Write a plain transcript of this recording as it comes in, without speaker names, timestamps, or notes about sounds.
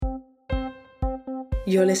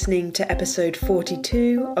You're listening to episode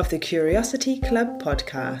 42 of the Curiosity Club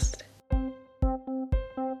podcast.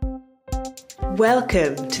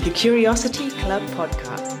 Welcome to the Curiosity Club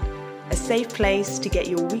podcast, a safe place to get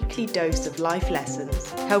your weekly dose of life lessons,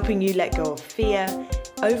 helping you let go of fear,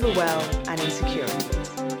 overwhelm, and insecurities.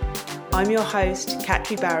 I'm your host,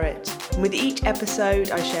 Katri Barrett, and with each episode,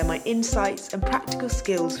 I share my insights and practical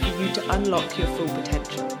skills for you to unlock your full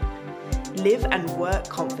potential. Live and work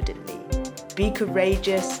confidently. Be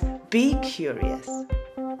courageous, be curious,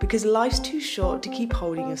 because life's too short to keep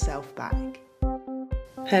holding yourself back.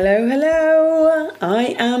 Hello.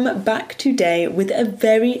 I am back today with a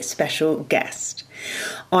very special guest.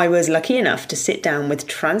 I was lucky enough to sit down with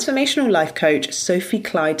transformational life coach Sophie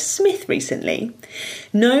Clyde-Smith recently.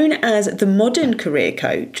 Known as the modern career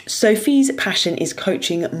coach, Sophie's passion is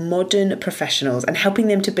coaching modern professionals and helping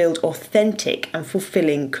them to build authentic and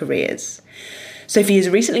fulfilling careers. Sophie has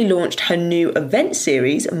recently launched her new event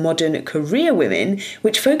series, Modern Career Women,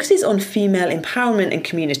 which focuses on female empowerment and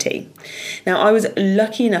community. Now, I was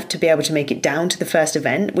lucky enough to be able to make it down to the first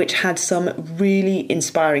event, which had some really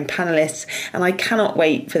inspiring panellists, and I cannot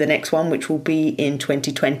wait for the next one, which will be in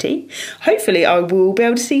 2020. Hopefully, I will be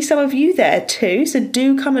able to see some of you there too, so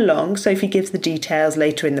do come along. Sophie gives the details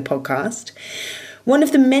later in the podcast. One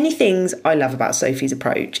of the many things I love about Sophie's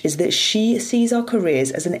approach is that she sees our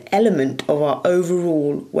careers as an element of our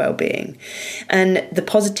overall well-being and the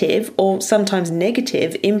positive or sometimes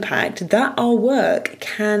negative impact that our work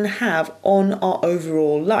can have on our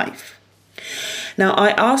overall life. Now,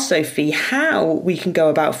 I asked Sophie how we can go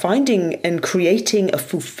about finding and creating a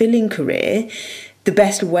fulfilling career, the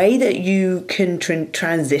best way that you can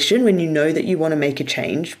transition when you know that you want to make a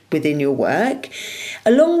change within your work,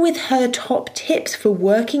 along with her top tips for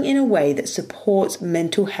working in a way that supports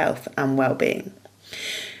mental health and well-being.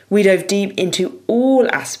 We dove deep into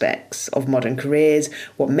all aspects of modern careers,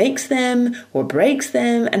 what makes them, what breaks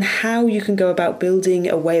them, and how you can go about building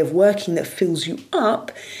a way of working that fills you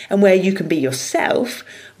up and where you can be yourself,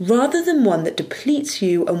 rather than one that depletes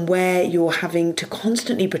you and where you're having to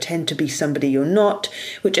constantly pretend to be somebody you're not,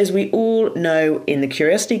 which, as we all know in the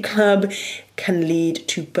Curiosity Club, can lead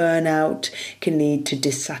to burnout, can lead to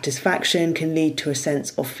dissatisfaction, can lead to a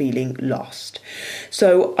sense of feeling lost.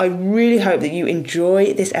 So I really hope that you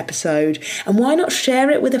enjoy this episode, and why not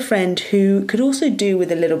share it with a friend who could also do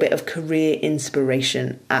with a little bit of career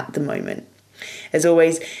inspiration at the moment. As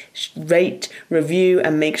always, rate, review,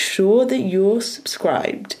 and make sure that you're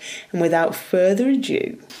subscribed. And without further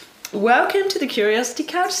ado, welcome to the Curiosity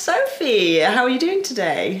Couch, Sophie. How are you doing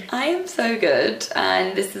today? I am so good,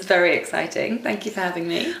 and this is very exciting. Thank you for having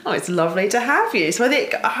me. Oh, it's lovely to have you. So I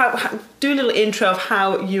think do a little intro of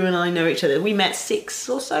how you and I know each other. We met 6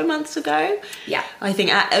 or so months ago. Yeah. I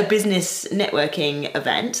think at a business networking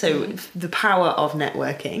event, so the power of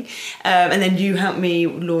networking. And then you helped me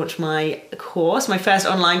launch my course, my first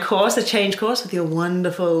online course, a change course with your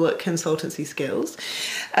wonderful consultancy skills.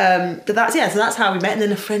 So that's how we met, and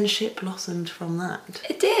then a friendship blossomed from that.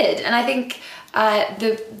 It did, and I think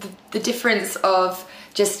the difference of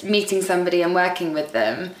just meeting somebody and working with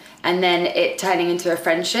them and then it turning into a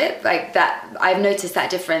friendship, like that, I've noticed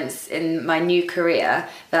that difference in my new career,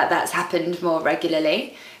 that's happened more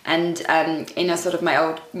regularly. And in a sort of my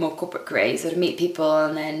old, more corporate career, you sort of meet people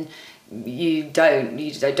and then you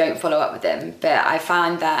don't follow up with them. But I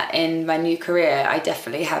found that in my new career, I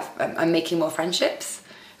definitely I'm making more friendships,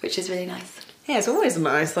 which is really nice. Yeah, it's always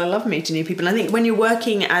nice. I love meeting new people. And I think when you're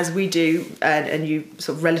working as we do, and you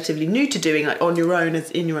sort of relatively new to doing like on your own,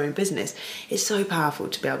 as in your own business, it's so powerful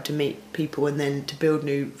to be able to meet people and then to build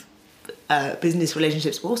new business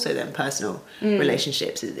relationships, but also then personal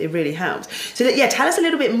relationships. It really helps. So tell us a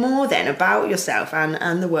little bit more then about yourself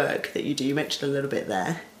and the work that you do. You mentioned a little bit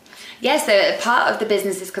there. Yeah, so part of the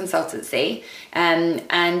business is consultancy, and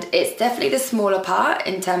it's definitely the smaller part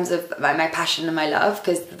in terms of my passion and my love,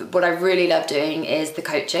 because what I really love doing is the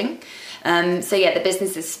coaching. The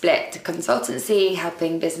business is split to consultancy,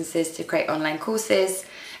 helping businesses to create online courses,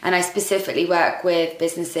 and I specifically work with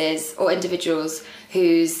businesses or individuals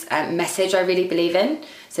whose message I really believe in,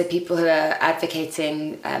 so people who are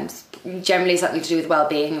advocating generally something to do with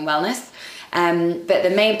well-being and wellness. But the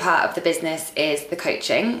main part of the business is the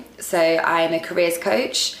coaching. So I'm a careers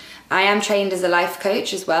coach. I am trained as a life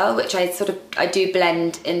coach as well, which I do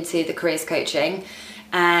blend into the careers coaching.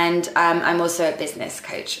 And I'm also a business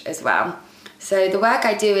coach as well. So the work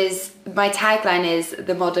I do my tagline is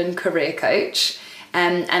the modern career coach.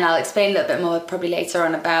 And I'll explain a little bit more probably later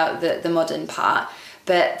on about the modern part.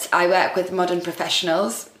 But I work with modern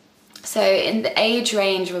professionals. So in the age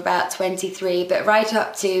range of about 23, but right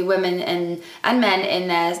up to women and men in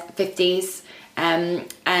their 50s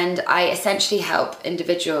And I essentially help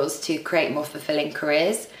individuals to create more fulfilling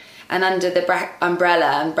careers. And under the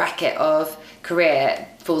umbrella and bracket of career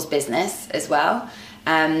falls business as well.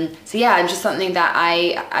 So yeah, I'm just something that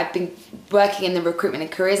I've been working in the recruitment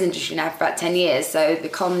and careers industry now for about 10 years. So the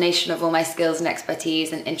culmination of all my skills and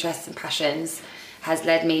expertise and interests and passions has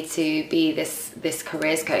led me to be this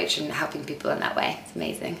careers coach and helping people in that way. It's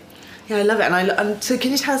amazing. Yeah, I love it. And so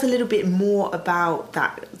can you tell us a little bit more about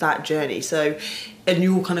that journey? So, and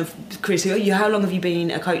your kind of career, so how long have you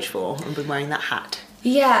been a coach for and been wearing that hat?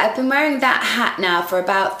 Yeah, I've been wearing that hat now for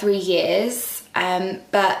about 3 years.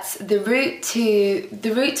 But the route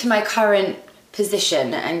to my current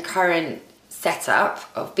position and current setup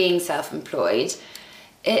of being self-employed,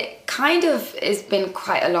 it kind of has been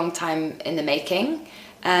quite a long time in the making.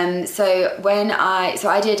 So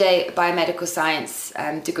I did a biomedical science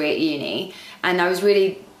degree at uni, and I was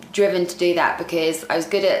really driven to do that because I was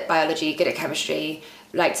good at biology, good at chemistry,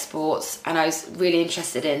 liked sports, and I was really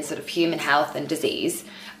interested in sort of human health and disease.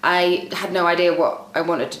 I had no idea what I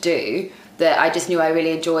wanted to do, that I just knew I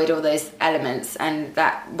really enjoyed all those elements, and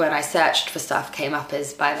that when I searched for stuff came up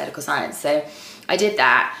as biomedical science. So I did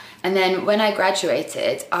that, and then when I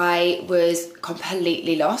graduated, I was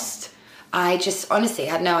completely lost. I just honestly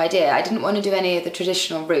had no idea. I didn't want to do any of the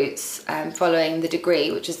traditional routes following the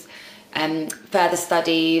degree, which is further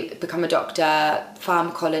study, become a doctor,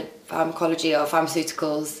 pharmacology or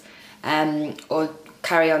pharmaceuticals, or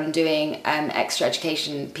carry on doing extra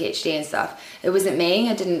education, PhD and stuff. It wasn't me.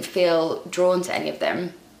 I didn't feel drawn to any of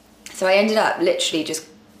them. So I ended up literally just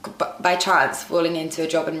by chance falling into a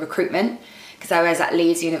job in recruitment because I was at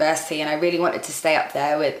Leeds University and I really wanted to stay up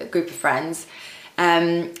there with a group of friends.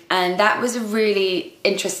 And that was a really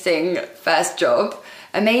interesting first job,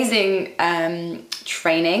 amazing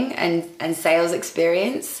training and sales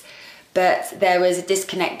experience. But there was a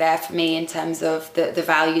disconnect there for me in terms of the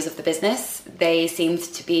values of the business. They seemed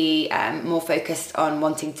to be more focused on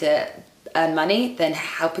wanting to earn money than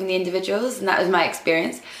helping the individuals, and that was my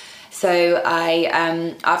experience. So I,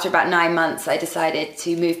 after about 9 months, I decided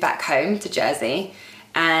to move back home to Jersey,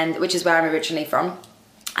 which is where I'm originally from.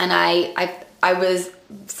 And I was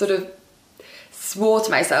sort of swore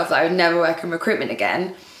to myself that I would never work in recruitment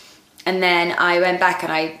again. And then I went back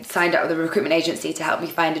and I signed up with a recruitment agency to help me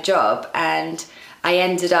find a job. And I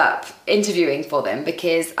ended up interviewing for them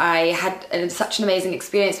because I had such an amazing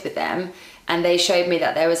experience with them. And they showed me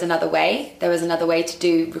that there was another way. There was another way to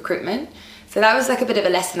do recruitment. So that was like a bit of a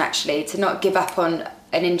lesson, actually, to not give up on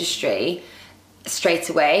an industry straight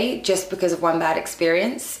away just because of one bad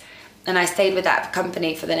experience. And I stayed with that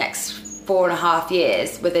company for the next 4.5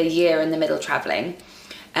 years, with a year in the middle traveling.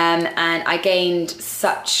 And I gained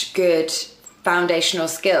such good foundational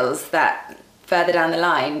skills that further down the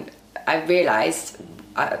line, I realised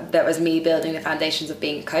that was me building the foundations of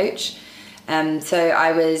being a coach. So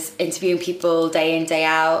I was interviewing people day in, day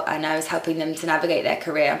out, and I was helping them to navigate their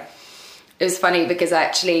career. It was funny because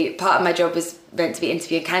actually part of my job was meant to be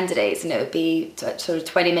interviewing candidates, and it would be sort of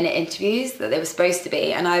 20-minute interviews that they were supposed to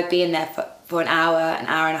be. And I would be in there for an hour and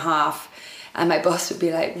a half. And my boss would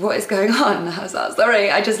be like, what is going on? And I was like,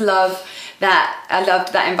 sorry, I just love that. I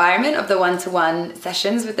loved that environment of the one-to-one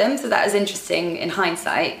sessions with them. So that was interesting in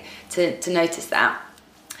hindsight to notice that.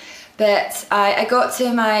 But I got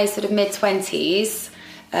to my sort of mid-20s,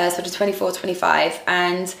 sort of 24, 25,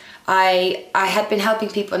 and I had been helping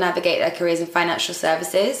people navigate their careers in financial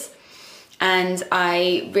services. And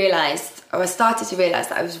I started to realise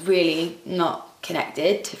that I was really not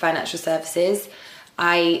connected to financial services.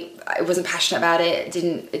 I wasn't passionate about it.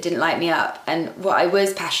 It didn't light me up. And what I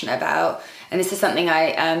was passionate about, and this is something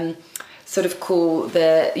I sort of call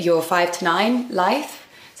your 5 to 9 life.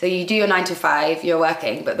 So you do your 9 to 5, you're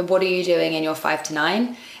working, but what are you doing in your 5 to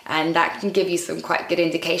 9? And that can give you some quite good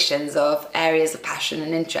indications of areas of passion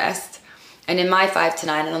and interest. And in my 5 to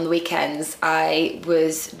 9 and on the weekends, I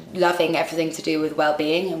was loving everything to do with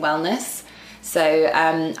well-being and wellness. So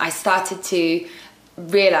I started to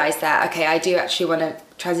realise that, okay, I do actually want to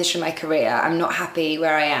transition my career. I'm not happy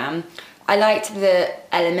where I am. I liked the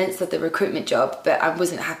elements of the recruitment job, but I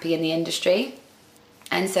wasn't happy in the industry.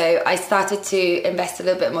 And so I started to invest a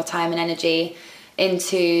little bit more time and energy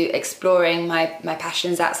into exploring my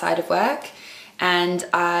passions outside of work. And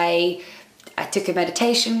I took a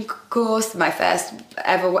meditation course, my first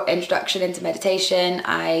ever introduction into meditation.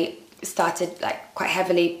 I started quite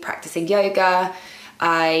heavily practicing yoga.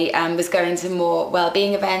 I was going to more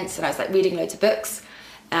well-being events, and I was reading loads of books.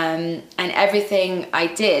 And everything I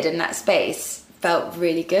did in that space felt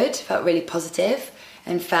really good, felt really positive,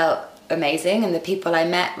 and felt amazing. And the people I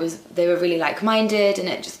met they were really like-minded, and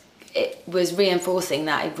it it was reinforcing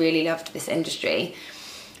that I really loved this industry.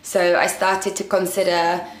 So I started to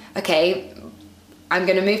consider, okay, I'm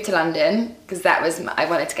going to move to London, because I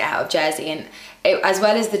wanted to get out of Jersey, and as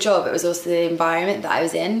well as the job, it was also the environment that I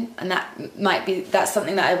was in, and that's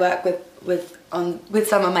something that I work with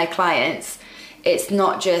some of my clients. It's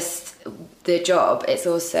not just the job, it's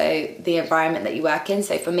also the environment that you work in.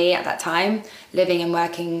 So for me at that time, living and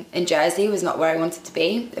working in Jersey was not where I wanted to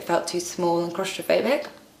be. It felt too small and claustrophobic.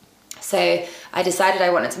 So I decided I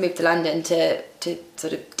wanted to move to London to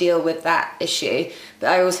sort of deal with that issue. But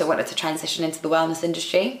I also wanted to transition into the wellness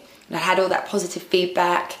industry. And I had all that positive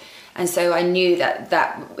feedback. And so I knew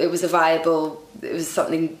that it was it was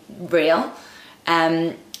something real.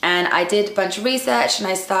 And I did a bunch of research, and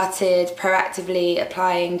I started proactively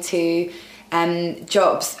applying to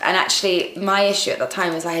jobs. And actually my issue at that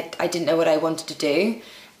time was I didn't know what I wanted to do.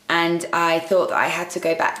 And I thought that I had to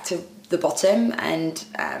go back to the bottom and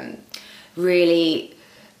really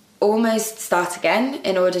almost start again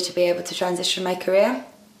in order to be able to transition my career.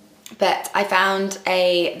 But I found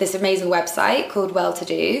this amazing website called Well To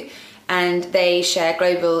Do, and they share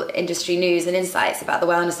global industry news and insights about the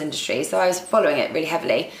wellness industry. So I was following it really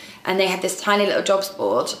heavily, and they had this tiny little jobs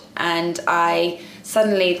board, and I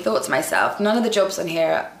suddenly thought to myself, none of the jobs on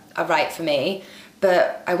here are right for me,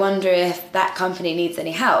 but I wonder if that company needs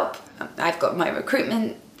any help. I've got my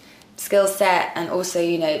recruitment skill set, and also,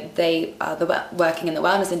 they are working in the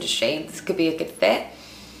wellness industry. This could be a good fit.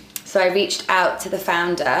 So I reached out to the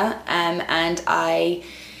founder, and I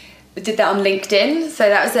did that on LinkedIn. So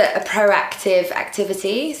that was a proactive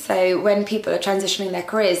activity. So when people are transitioning their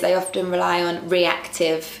careers, they often rely on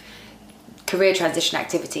reactive career transition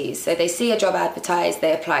activities. So they see a job advertised,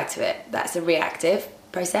 they apply to it. That's a reactive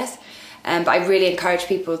process. But I really encourage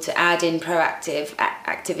people to add in proactive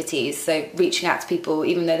activities, so reaching out to people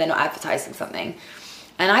even though they're not advertising something.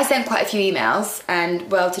 And I sent quite a few emails,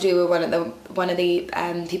 and Well To Do were one of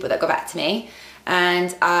the people that got back to me,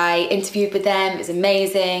 and I interviewed with them. It was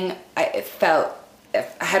amazing. I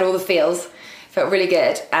had all the feels, felt really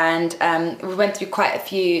good, and we went through quite a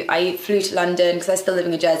few. I flew to London because I was still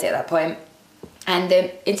living in Jersey at that point, and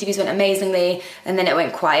the interviews went amazingly, and then it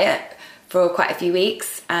went quiet for quite a few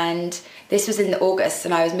weeks. And this was in August,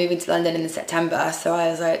 and I was moving to London in September. So I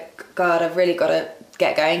was like, God, I've really got to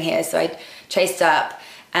get going here. So I chased up,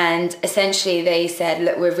 and essentially they said,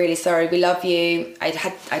 look, we're really sorry, we love you. I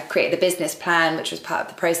created a business plan, which was part of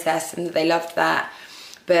the process, and they loved that,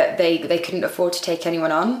 but they couldn't afford to take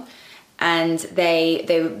anyone on. And they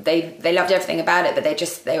loved everything about it, but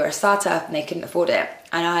they were a startup and they couldn't afford it.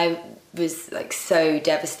 And I was like so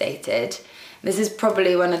devastated. This is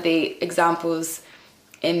probably one of the examples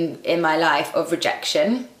in my life of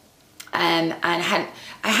rejection. And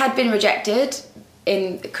I had been rejected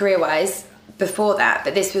in career-wise before that,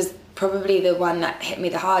 but this was probably the one that hit me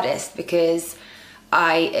the hardest, because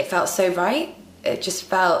it felt so right. It just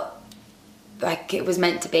felt like it was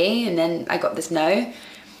meant to be, and then I got this no.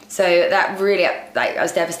 So that really, I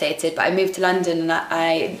was devastated, but I moved to London and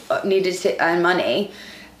I needed to earn money.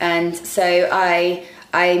 And so I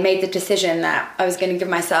made the decision that I was going to give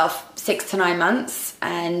myself 6 to 9 months,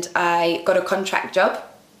 and I got a contract job.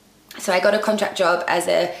 So I got a contract job as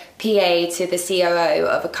a PA to the COO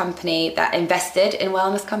of a company that invested in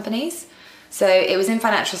wellness companies. So it was in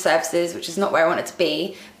financial services, which is not where I wanted to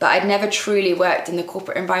be, but I'd never truly worked in the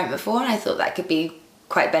corporate environment before, and I thought that could be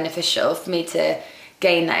quite beneficial for me to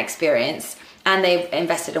gain that experience. And they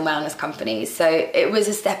invested in wellness companies. So it was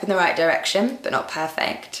a step in the right direction, but not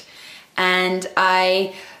perfect. And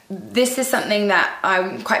this is something that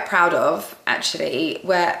I'm quite proud of, actually,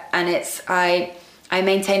 I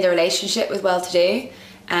maintained a relationship with Well To Do,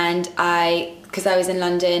 and because I was in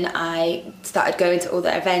London, I started going to all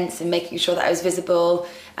the events and making sure that I was visible,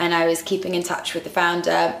 and I was keeping in touch with the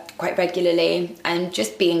founder quite regularly, and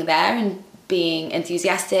just being there and being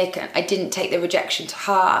enthusiastic. And I didn't take the rejection to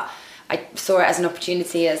heart. I saw it as an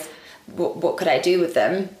opportunity, as what could I do with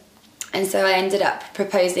them. And so I ended up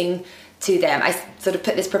proposing to them. I sort of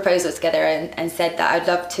put this proposal together and said that I'd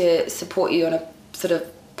love to support you on a sort of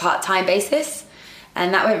part-time basis.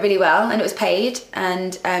 And that went really well, and it was paid,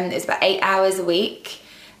 and it was about 8 hours a week,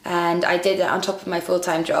 and I did it on top of my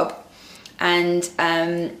full-time job. And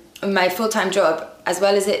my full-time job, as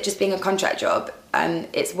well as it just being a contract job,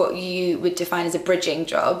 it's what you would define as a bridging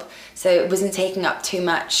job, so it wasn't taking up too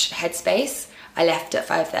much headspace. I left at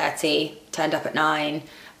 5:30, turned up at 9.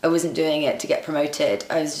 I wasn't doing it to get promoted.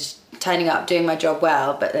 I was just turning up, doing my job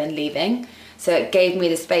well, but then leaving. So it gave me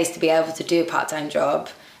the space to be able to do a part-time job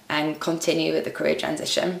and continue with the career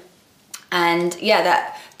transition. And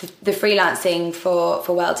yeah, the freelancing for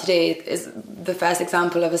Well-to-Do is the first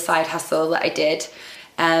example of a side hustle that I did.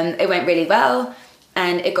 It went really well,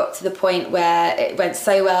 and it got to the point where it went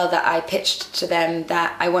so well that I pitched to them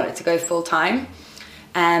that I wanted to go full time.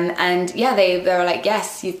 And yeah, they were like,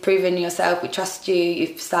 yes, you've proven yourself, we trust you,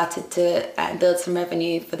 you've started to build some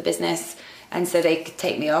revenue for the business, and so they could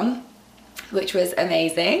take me on, which was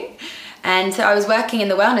amazing. And so I was working in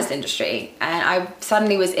the wellness industry, and I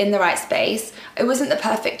suddenly was in the right space. It wasn't the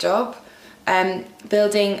perfect job.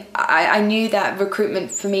 I knew that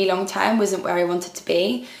recruitment for me long term wasn't where I wanted to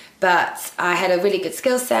be, but I had a really good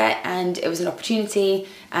skill set, and it was an opportunity,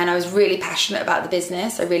 and I was really passionate about the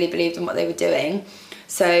business. I really believed in what they were doing.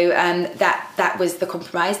 So that was the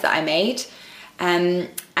compromise that I made. And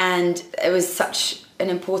it was such an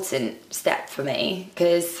important step for me,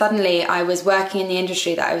 because suddenly I was working in the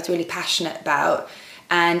industry that I was really passionate about,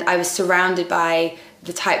 and I was surrounded by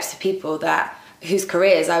the types of people whose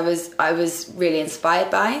careers I was really inspired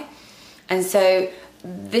by. And so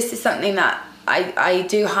this is something that I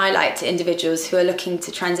do highlight to individuals who are looking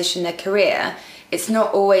to transition their career. It's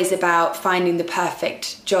not always about finding the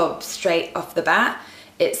perfect job straight off the bat.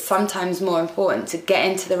 It's sometimes more important to get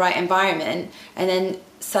into the right environment, and then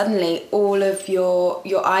suddenly all of your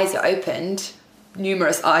eyes are opened,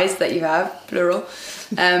 numerous eyes that you have, plural.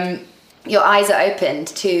 Your eyes are opened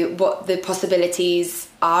to what the possibilities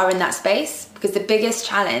are in that space, because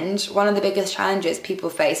one of the biggest challenges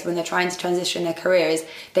people face when they're trying to transition their career is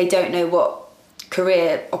they don't know what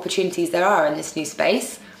career opportunities there are in this new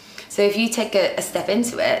space. So if you take a step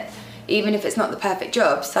into it, even if it's not the perfect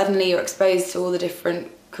job, suddenly you're exposed to all the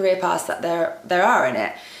different career paths that there are in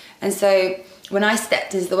it. And so when I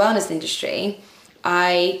stepped into the wellness industry,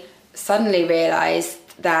 I suddenly realised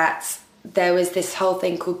that there was this whole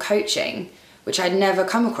thing called coaching, which I'd never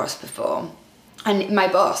come across before. And my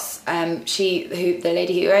boss, the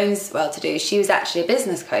lady who owns Well-to-Do, she was actually a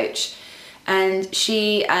business coach, and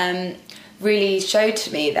she really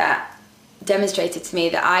demonstrated to me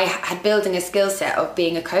that I had building a skill set of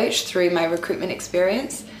being a coach through my recruitment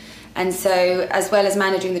experience. And so, as well as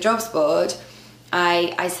managing the jobs board,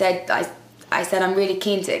 I said I'm really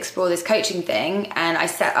keen to explore this coaching thing, and I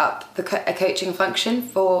set up a coaching function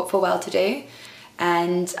for Well-to-Do,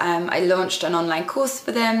 and I launched an online course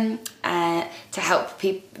for them to help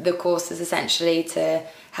people. The course is essentially to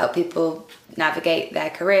help people navigate their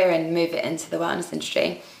career and move it into the wellness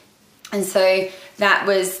industry. And so that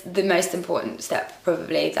was the most important step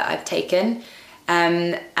probably that I've taken.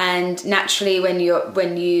 And naturally, when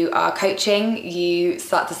you are coaching, you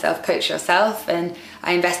start to self-coach yourself. And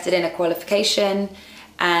I invested in a qualification,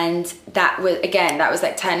 and that was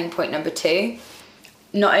like turning point number 2.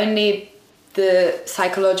 Not only the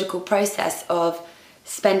psychological process of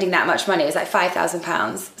spending that much money, it was like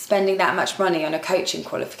 £5,000, spending that much money on a coaching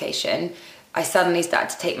qualification. I suddenly started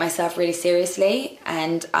to take myself really seriously,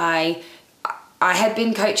 and I had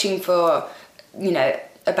been coaching for,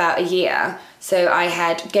 about a year. So I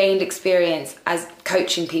had gained experience as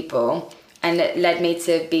coaching people, and it led me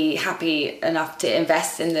to be happy enough to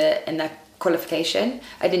invest in the qualification.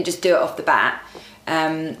 I didn't just do it off the bat.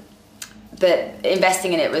 But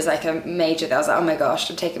investing in it was like a major, I was like, oh my gosh,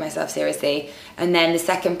 I'm taking myself seriously. And then the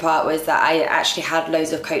second part was that I actually had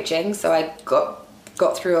loads of coaching. So I got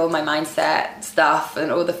through all my mindset stuff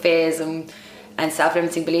and all the fears and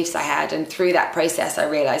self-limiting beliefs I had. And through that process, I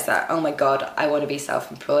realized that, oh my God, I want to be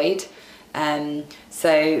self-employed.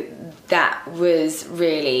 So that was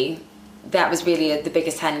really the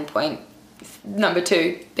biggest turning point.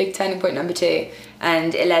 Big turning point number 2,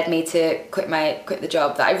 and it led me to quit the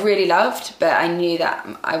job that I really loved, but I knew that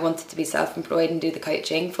I wanted to be self-employed and do the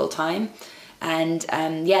coaching full time, and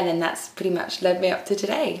then that's pretty much led me up to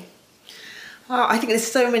today. Well, I think there's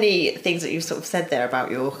so many things that you've sort of said there about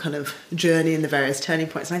your kind of journey and the various turning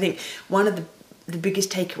points, and I think one of the biggest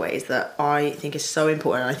takeaways that I think is so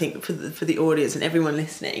important, and I think for the audience and everyone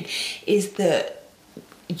listening, is that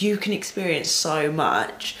you can experience so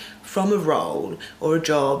much from a role or a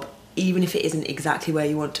job, even if it isn't exactly where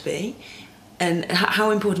you want to be. And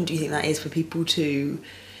how important do you think that is for people to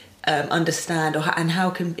understand, and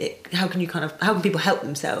how can people help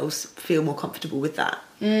themselves feel more comfortable with that?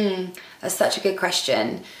 That's such a good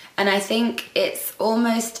question. And I think it's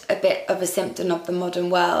almost a bit of a symptom of the modern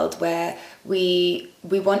world where we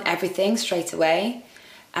want everything straight away.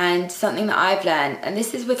 And something that I've learned, and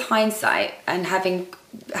this is with hindsight and having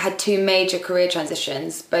had 2 major career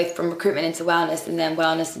transitions, both from recruitment into wellness and then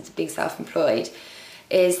wellness into being self-employed,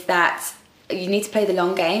 is that you need to play the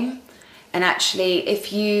long game. And actually,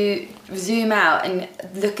 if you zoom out and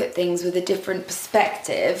look at things with a different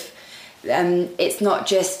perspective, it's not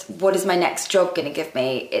just what is my next job going to give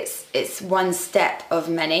me. It's one step of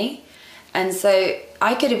many. And so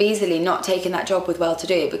I could have easily not taken that job with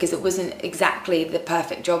well-to-do because it wasn't exactly the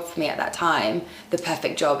perfect job for me at that time. The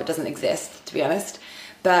perfect job, it doesn't exist, to be honest.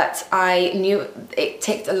 But I knew it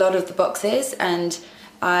ticked a lot of the boxes, and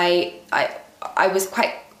I was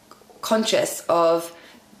quite conscious of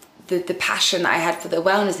the passion that I had for the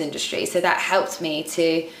wellness industry. So that helped me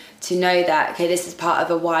to know that, okay, this is part of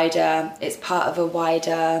a wider,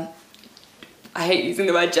 I hate using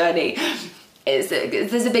the word journey. There's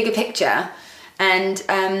a bigger picture. And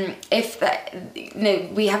if that,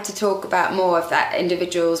 we have to talk about more if that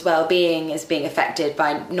individual's well-being is being affected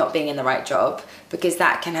by not being in the right job, because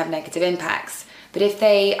that can have negative impacts. But if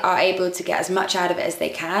they are able to get as much out of it as they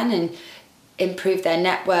can and improve their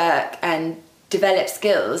network and develop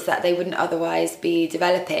skills that they wouldn't otherwise be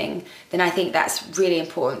developing, then I think that's really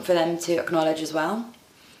important for them to acknowledge as well.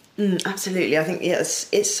 Absolutely. I think, yes,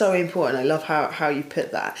 it's so important. I love how you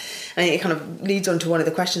put that. And it kind of leads on to one of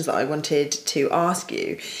the questions that I wanted to ask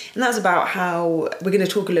you. And that's about how, we're going to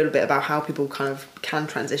talk a little bit about how people kind of can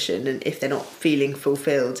transition and if they're not feeling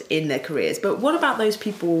fulfilled in their careers. But what about those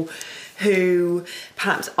people who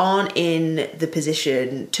perhaps aren't in the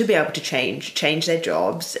position to be able to change their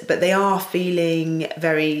jobs, but they are feeling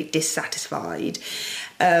very dissatisfied,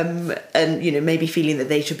 and maybe feeling that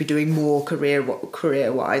they should be doing more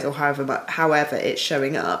career-wise, or however it's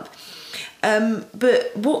showing up.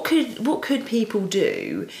 But what could people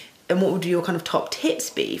do, and what would your kind of top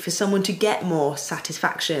tips be for someone to get more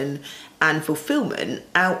satisfaction and fulfillment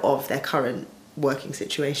out of their current working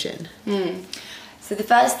situation? So the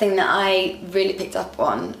first thing that I really picked up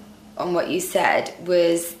on what you said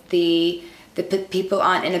was the people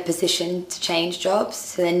aren't in a position to change jobs,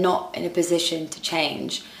 so they're not in a position to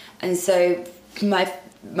change. And so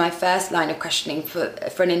my first line of questioning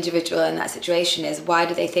for an individual in that situation is, why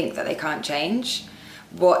do they think that they can't change?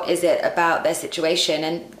 What is it about their situation?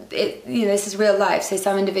 And this is real life. So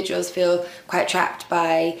some individuals feel quite trapped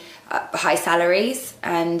by high salaries,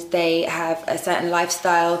 and they have a certain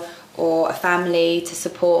lifestyle or a family to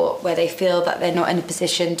support where they feel that they're not in a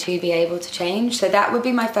position to be able to change. So that would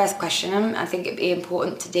be my first question. I think it'd be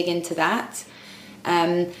important to dig into that.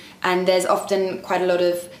 And there's often quite a lot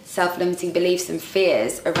of self-limiting beliefs and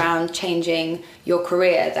fears around changing your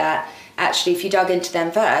career that actually, if you dug into them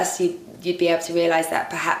first, you'd be able to realise that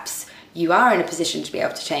perhaps you are in a position to be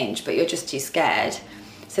able to change, but you're just too scared.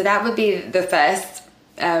 So that would be the first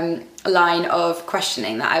line of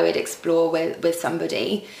questioning that I would explore with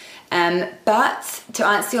somebody. But to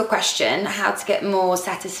answer your question, how to get more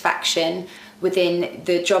satisfaction within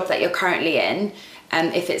the job that you're currently in,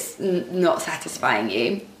 if it's not satisfying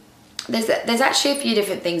you, there's actually a few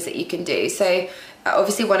different things that you can do. So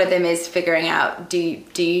obviously one of them is figuring out, do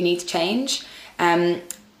you need to change? I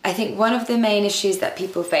think one of the main issues that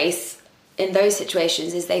people face in those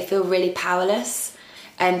situations is they feel really powerless,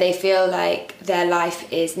 and they feel like their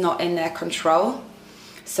life is not in their control.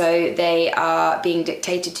 So they are being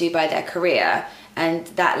dictated to by their career, and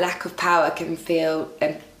that lack of power can feel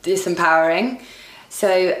disempowering.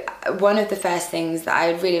 So one of the first things that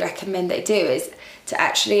I would really recommend they do is to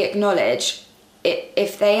actually acknowledge it.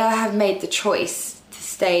 If they have made the choice to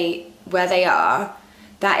stay where they are,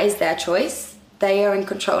 that is their choice. They are in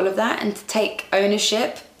control of that, and to take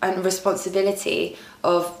ownership and responsibility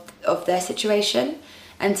of their situation,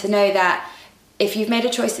 and to know that if you've made a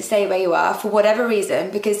choice to stay where you are for whatever reason,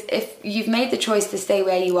 because if you've made the choice to stay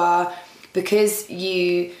where you are because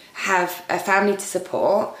you have a family to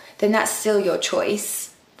support, then that's still your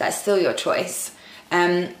choice. That's still your choice.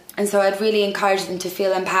 And so I'd really encourage them to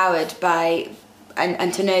feel empowered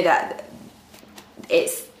and to know that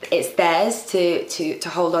it's theirs to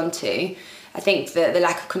hold on to. I think the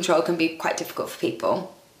lack of control can be quite difficult for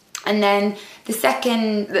people. And then the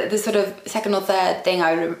sort of second or third thing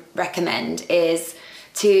I would recommend is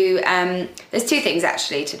there's two things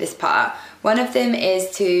actually to this part. One of them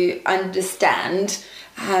is to understand,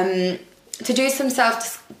 to do some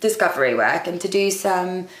self-discovery work, and to do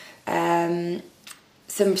some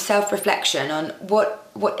self-reflection on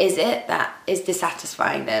what is it that is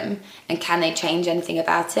dissatisfying them, and can they change anything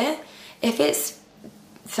about it? If it's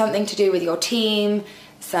something to do with your team,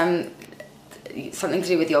 something to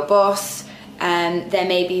do with your boss, and there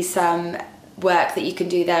may be some work that you can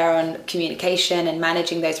do there on communication and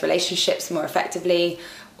managing those relationships more effectively,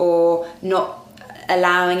 or not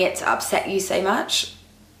allowing it to upset you so much.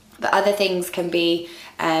 But other things can be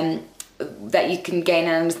that you can gain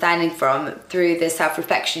an understanding from through the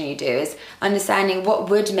self-reflection you do, is understanding what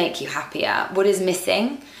would make you happier, what is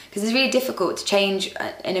missing, because it's really difficult to change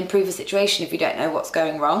and improve a situation if you don't know what's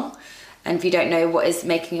going wrong. and if you don't know what is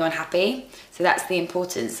making you unhappy. So that's the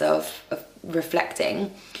importance of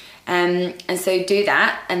reflecting. And so do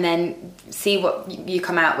that, and then see what you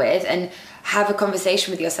come out with, and have a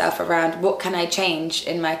conversation with yourself around what can I change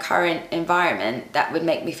in my current environment that would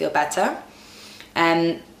make me feel better.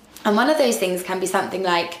 And one of those things can be something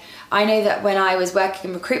like, I know that when I was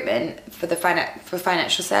working in recruitment for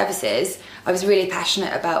financial services, I was really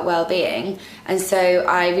passionate about well-being, and so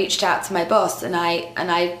I reached out to my boss, and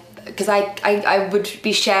I because I would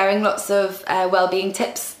be sharing lots of well-being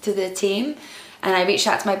tips to the team, and I reached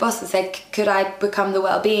out to my boss and said, could I become the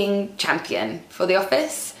well-being champion for the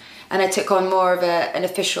office? And I took on more of an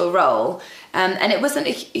official role, and it wasn't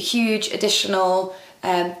a huge additional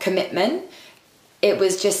commitment. It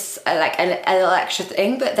was just like a little extra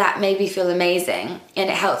thing, but that made me feel amazing, and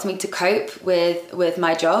it helped me to cope with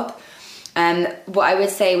my job. What I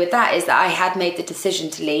would say with that is that I had made the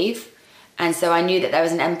decision to leave, and so I knew that there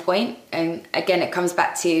was an end point. And again, it comes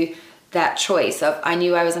back to that choice of, I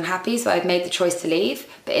knew I was unhappy, so I'd made the choice to leave.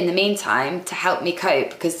 But in the meantime, to help me cope,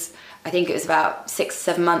 because I think it was about 6 or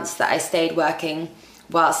 7 months that I stayed working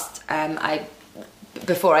whilst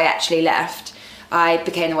before I actually left, I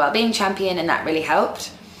became the wellbeing champion, and that really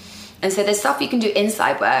helped. And so there's stuff you can do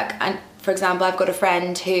inside work. And for example, I've got a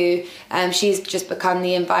friend who she's just become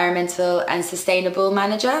the environmental and sustainable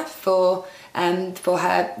manager for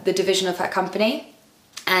the division of her company.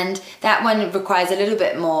 And that one requires a little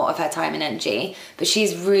bit more of her time and energy, but she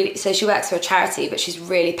works for a charity, but she's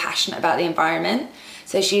really passionate about the environment.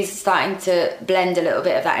 So she's starting to blend a little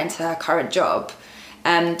bit of that into her current job.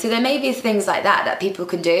 So there may be things like that people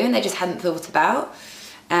can do and they just hadn't thought about.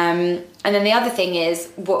 And then the other thing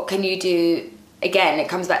is, what can you do? Again, it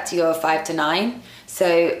comes back to your 5 to 9.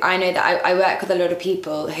 So I know that I work with a lot of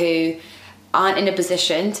people who aren't in a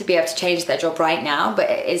position to be able to change their job right now, but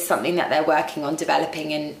it is something that they're working on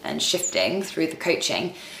developing and shifting through the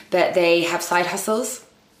coaching. But they have side hustles.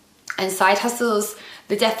 And side hustles,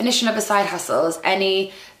 the definition of a side hustle is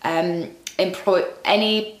any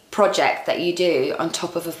project that you do on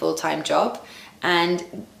top of a full-time job.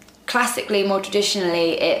 And classically, more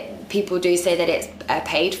traditionally, people do say that it's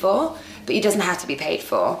paid for, but it doesn't have to be paid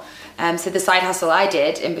for. So the side hustle I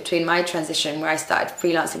did in between my transition, where I started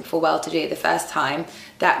freelancing for well-to-do the first time,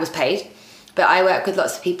 that was paid. But I work with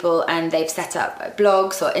lots of people and they've set up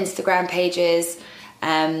blogs or Instagram pages.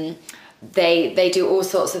 They do all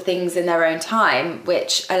sorts of things in their own time,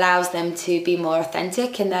 which allows them to be more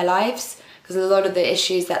authentic in their lives. Because a lot of the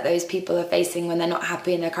issues that those people are facing when they're not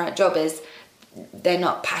happy in their current job is they're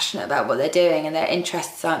not passionate about what they're doing and their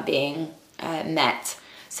interests aren't being met.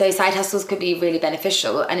 So side hustles could be really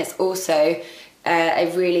beneficial, and it's also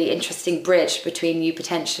a really interesting bridge between you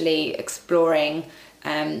potentially exploring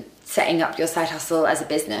setting up your side hustle as a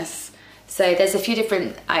business. So there's a few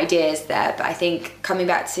different ideas there, but I think coming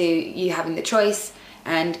back to you having the choice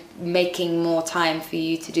and making more time for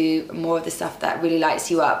you to do more of the stuff that really lights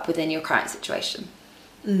you up within your current situation.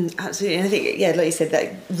 Absolutely. And I think, like you said,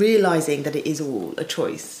 that realising that it is all a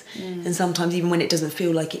choice. And sometimes even when it doesn't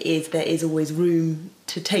feel like it is, there is always room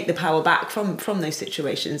to take the power back from those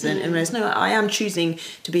situations. And there's no, I am choosing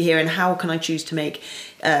to be here, and how can I choose to make,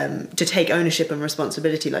 to take ownership and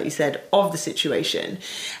responsibility, like you said, of the situation.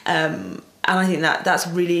 And I think that's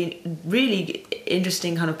really, really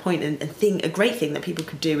interesting kind of point, and a great thing that people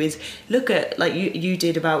could do is look at, like you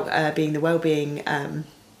did about being the wellbeing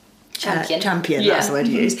champion. Yeah. That's the word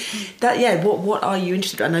to use. What are you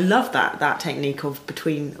interested in? And I love that technique of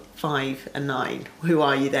between 5 and 9. Who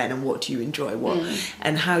are you then, and what do you enjoy?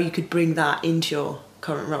 And how you could bring that into your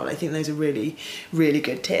current role. I think those are really, really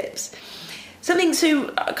good tips. Something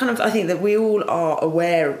I think that we all are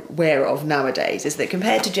aware of nowadays is that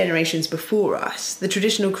compared to generations before us, the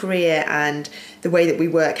traditional career and the way that we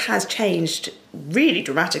work has changed really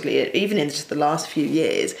dramatically, even in just the last few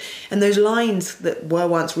years. And those lines that were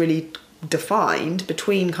once really defined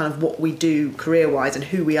between kind of what we do career-wise and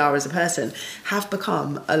who we are as a person have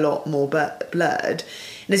become a lot more blurred.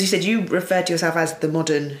 And as you said, you refer to yourself as the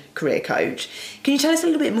modern career coach. Can you tell us a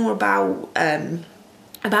little bit more about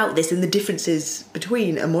this and the differences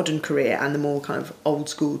between a modern career and the more kind of old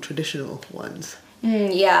school traditional ones?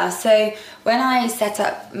 So when I set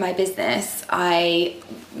up my business, I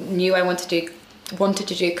knew I wanted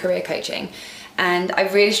to do career coaching, and I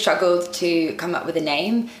really struggled to come up with a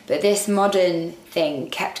name, but this modern thing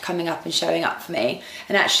kept coming up and showing up for me.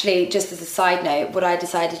 And actually, just as a side note, what I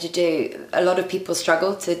decided to do, a lot of people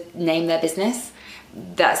struggle to name their business.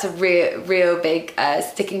 that's a real big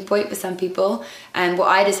sticking point for some people. And what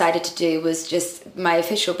I decided to do was just, my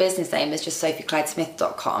official business name is just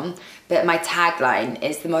sophieclydesmith.com, but my tagline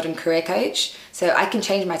is the Modern Career Coach. So I can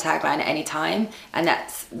change my tagline at any time, and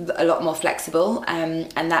that's a lot more flexible,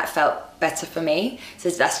 and that felt better for me. So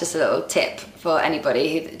that's just a little tip for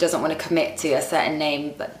anybody who doesn't want to commit to a certain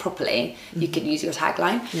name but properly. You can use your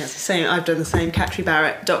tagline. Yeah, it's the same. I've done the same,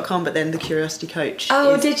 catriebarrett.com, but then the Curiosity Coach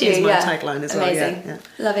did you? is my tagline as Amazing. well.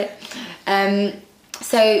 Yeah. Love it.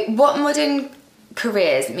 So what modern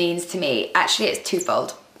careers means to me, actually it's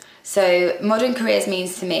twofold. So modern careers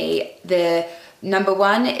means to me, the number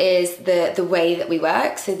one is the way that we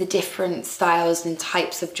work, so the different styles and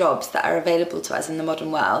types of jobs that are available to us in the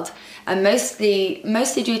modern world, and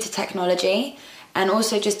mostly due to technology, and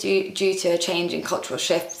also just due to a change in cultural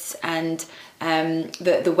shifts and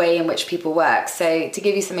the way in which people work. So to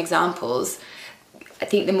give you some examples, I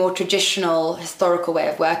think the more traditional historical way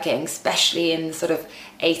of working, especially in the sort of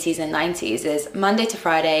 80s and 90s, is Monday to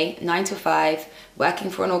Friday, 9 to 5, working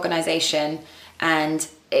for an organisation, and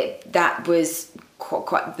that was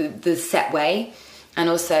quite the set way. And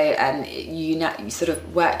also you sort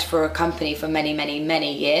of worked for a company for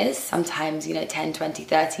many years, sometimes 10, 20,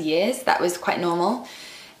 30 years. That was quite normal.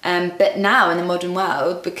 But now in the modern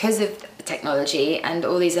world, because of technology and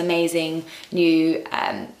all these amazing new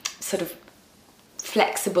sort of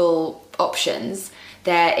flexible options,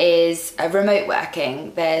 there is a remote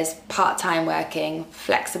working, there's part-time working,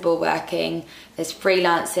 flexible working, there's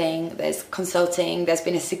freelancing, there's consulting. There's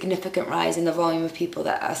been a significant rise in the volume of people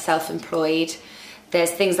that are self-employed. There's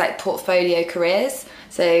things like portfolio careers.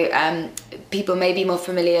 So people may be more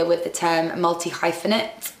familiar with the term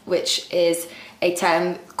multi-hyphenate, which is a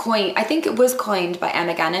term coined, I think it was coined by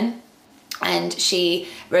Emma Gannon, and she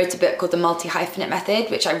wrote a book called The Multi-Hyphenate Method,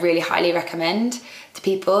 which I really highly recommend to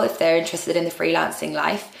people if they're interested in the freelancing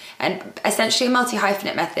life. And essentially a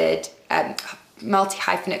multi-hyphenate method,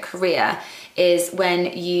 multi-hyphenate career is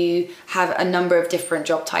when you have a number of different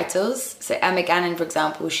job titles. So Emma Gannon, for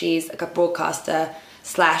example, she's like a broadcaster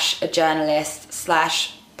 / a journalist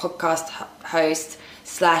 / podcast host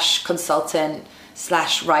 / consultant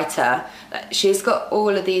 / writer. She's got all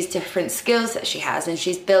of these different skills that she has, and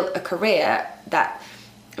she's built a career that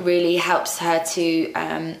really helps her to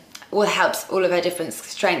helps all of her different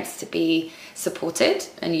strengths to be supported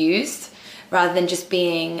and used, rather than just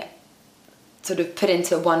being sort of put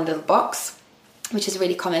into one little box, which is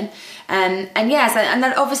really common. And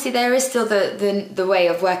then obviously there is still the way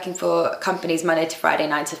of working for companies Monday to Friday,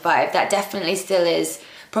 9 to 5. That definitely still is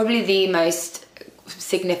probably the most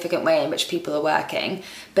significant way in which people are working,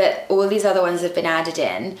 but all these other ones have been added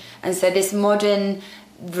in. And so this modern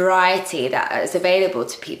variety that is available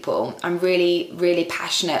to people, I'm really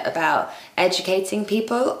passionate about educating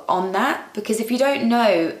people on that, because if you don't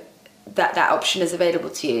know that option is available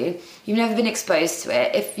to you, you've never been exposed to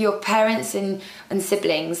it. If your parents and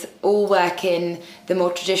siblings all work in the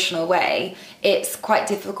more traditional way, it's quite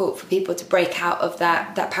difficult for people to break out of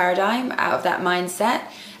that paradigm, out of that mindset.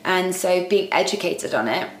 And so being educated on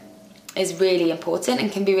it is really important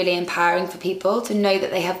and can be really empowering for people to know that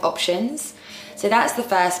they have options. So that's the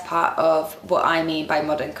first part of what I mean by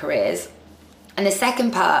modern careers. And the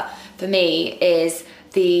second part for me is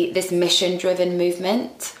this mission-driven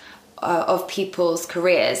movement of people's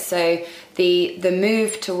careers. So the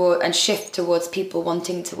move toward and shift towards people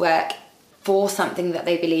wanting to work for something that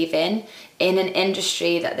they believe in an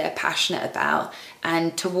industry that they're passionate about,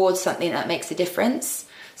 and towards something that makes a difference.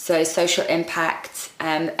 So social impact,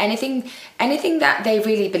 anything that they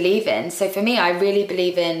really believe in. So for me, I really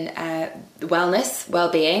believe in wellness,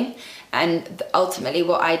 well-being, and ultimately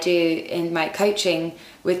what I do in my coaching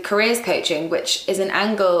with careers coaching, which is an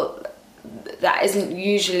angle that isn't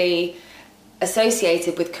usually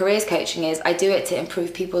associated with careers coaching, is I do it to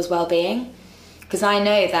improve people's well-being. Because I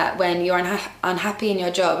know that when you're unhappy in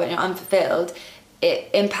your job and you're unfulfilled,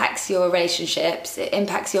 it impacts your relationships, it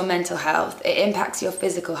impacts your mental health, it impacts your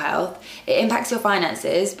physical health, it impacts your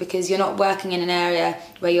finances, because you're not working in an area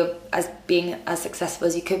where you're being as successful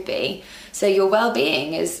as you could be. So your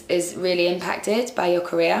well-being is really impacted by your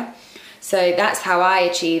career. So that's how I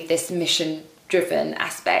achieve this mission-driven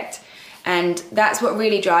aspect. And that's what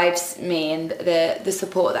really drives me, and the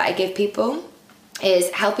support that I give people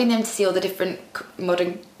is helping them to see all the different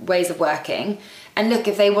modern ways of working. And look,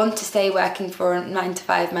 if they want to stay working for a 9 to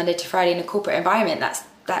 5, Monday to Friday in a corporate environment,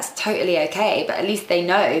 that's totally okay. But at least they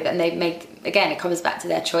know that they've made, again, it comes back to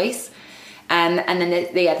their choice. And then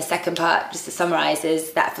the second part, just to summarise,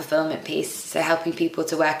 is that fulfilment piece. So helping people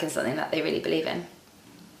to work in something that they really believe in.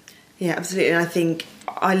 Yeah, absolutely. And I think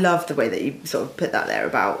I love the way that you sort of put that there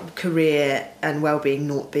about career and well-being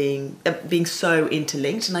not being so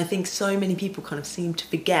interlinked. And I think so many people kind of seem to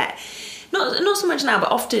forget, not so much now, but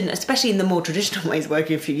often, especially in the more traditional ways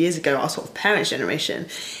working a few years ago, our sort of parents' generation,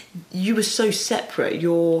 you were so separate.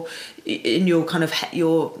 Your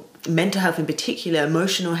mental health in particular,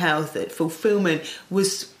 emotional health, fulfillment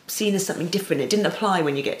was seen as something different. It didn't apply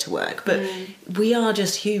when you get to work. But we are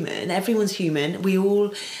just human. Everyone's human. We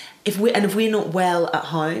all... If we're not well at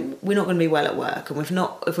home, we're not going to be well at work, and if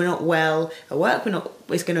we're not well at work,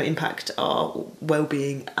 it's going to impact our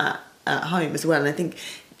well-being at home as well. And I think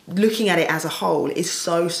looking at it as a whole is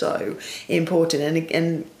so important.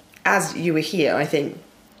 And as you were here, I think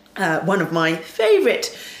one of my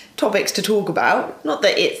favourite topics to talk about, not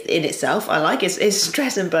that it's in itself I like, is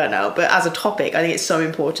stress and burnout, but as a topic I think it's so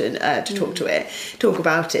important to talk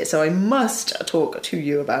about it. So I must talk to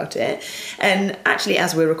you about it. And actually,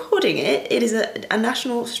 as we're recording it is a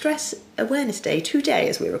National Stress Awareness Day today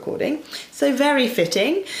as we're recording, so very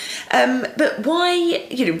fitting. But why,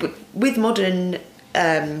 with modern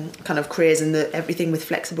kind of careers and everything with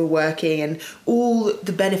flexible working and all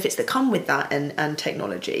the benefits that come with that and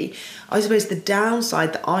technology, I suppose the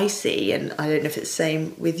downside that I see, and I don't know if it's the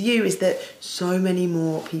same with you, is that so many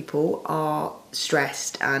more people are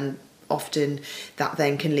stressed, and often that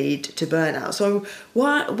then can lead to burnout. So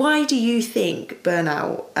why do you think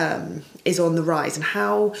burnout is on the rise, and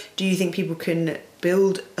how do you think people can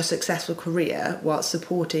build a successful career while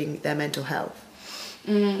supporting their mental health?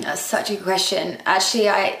 That's such a good question. Actually,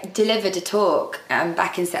 I delivered a talk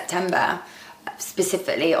back in September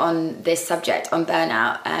specifically on this subject, on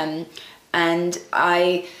burnout, and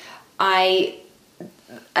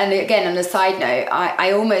again, on a side note,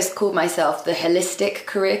 I almost called myself the holistic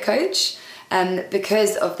career coach,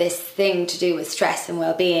 because of this thing to do with stress and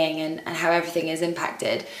well-being and how everything is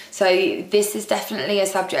impacted. So this is definitely a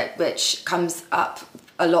subject which comes up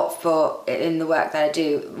a lot in the work that I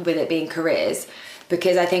do, with it being careers.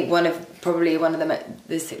 Because I think one of the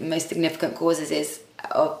most significant causes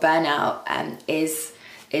of burnout is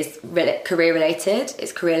career related.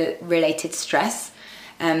 It's career related stress,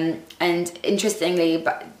 and interestingly,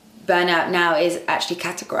 burnout now is actually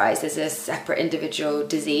categorised as a separate individual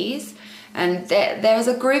disease. And there's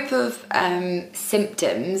a group of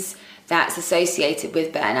symptoms that's associated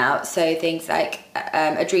with burnout. So things like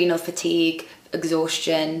adrenal fatigue,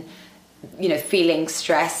 exhaustion, feeling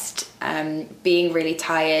stressed, being really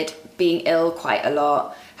tired, being ill quite a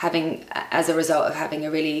lot, as a result of having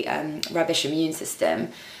a really rubbish immune system,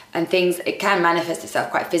 and things. It can manifest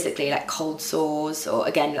itself quite physically, like cold sores, or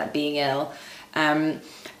again, like being ill. And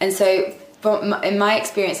so, in my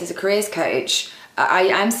experience as a careers coach, I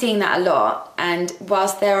am seeing that a lot. And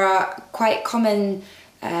whilst there are quite common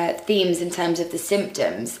themes in terms of the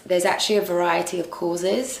symptoms, there's actually a variety of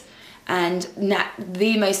causes. And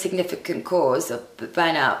the most significant cause of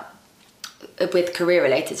burnout with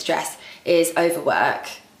career-related stress is overwork,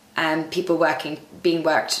 and people being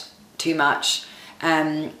worked too much,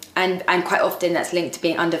 and quite often that's linked to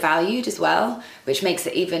being undervalued as well, which makes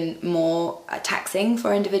it even more taxing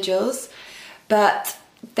for individuals. But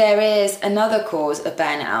there is another cause of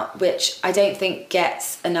burnout which I don't think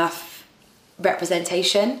gets enough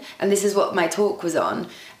representation, and this is what my talk was on.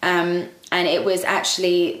 And it was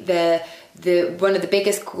actually the one of the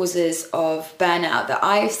biggest causes of burnout that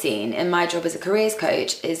I've seen in my job as a careers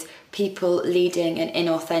coach is people leading an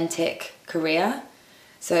inauthentic career.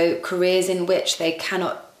 So careers in which they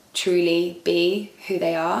cannot truly be who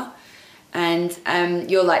they are. And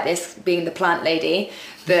you're like this, being the plant lady,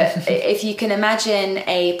 but if you can imagine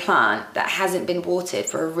a plant that hasn't been watered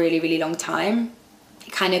for a really, really long time,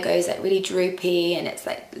 it kind of goes like really droopy, and it's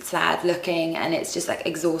like sad looking, and it's just like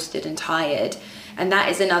exhausted and tired. And that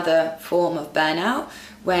is another form of burnout,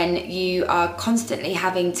 when you are constantly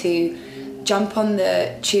having to jump on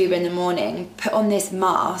the tube in the morning, put on this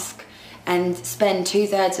mask, and spend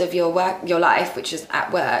 2/3 of your life, which is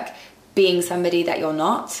at work, being somebody that you're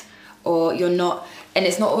not, or you're not. And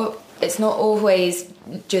it's not always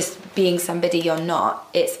just being somebody you're not.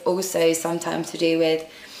 It's also sometimes to do with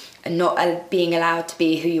not being allowed to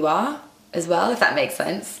be who you are as well, if that makes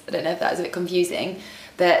sense. I don't know if that was a bit confusing,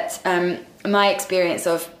 but my experience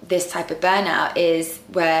of this type of burnout is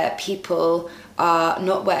where people are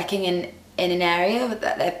not working in an area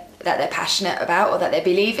that they're passionate about or that they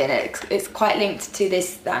believe in. It's quite linked to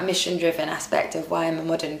that mission-driven aspect of why I'm a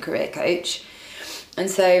modern career coach. And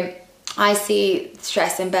so I see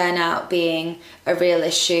stress and burnout being a real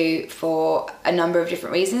issue for a number of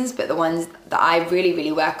different reasons, but the ones that I really,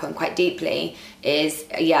 really work on quite deeply is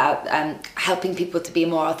helping people to be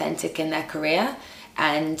more authentic in their career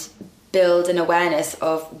and build an awareness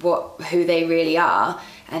of who they really are,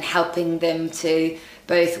 and helping them to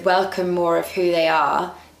both welcome more of who they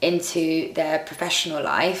are into their professional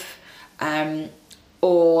life,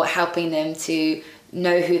 or helping them to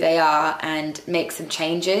know who they are and make some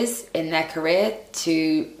changes in their career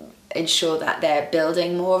to ensure that they're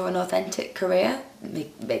building more of an authentic career,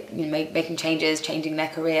 making changes, changing their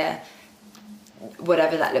career,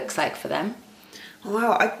 whatever that looks like for them.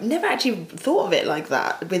 Wow, I never actually thought of it like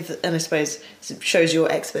that. And I suppose it shows your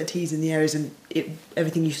expertise in the areas and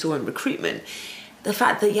everything you saw in recruitment. The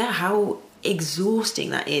fact that, how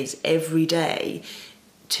exhausting that is every day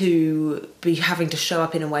to be having to show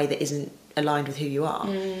up in a way that isn't aligned with who you are.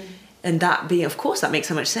 And that being, of course, that makes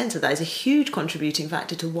so much sense. That is a huge contributing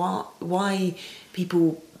factor to why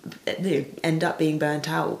people end up being burnt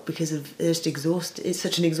out, because of just it's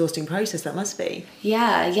such an exhausting process. That must be.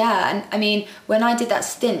 Yeah. And I mean, when I did that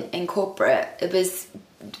stint in corporate,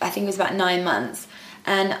 I think it was about 9 months.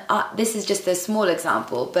 And this is just a small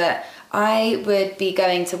example, but I would be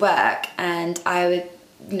going to work and I would,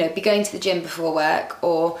 be going to the gym before work,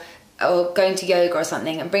 or going to yoga or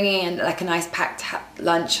something, and bringing in like a nice packed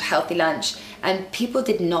lunch, healthy lunch, and people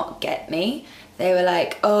did not get me. They were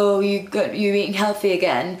like, "Oh, you're eating healthy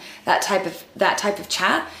again." That type of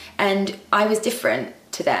chat, and I was different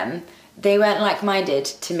to them. They weren't like-minded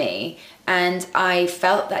to me, and I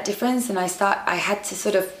felt that difference. And I felt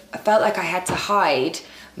like I had to hide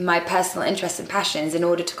my personal interests and passions in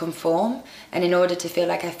order to conform and in order to feel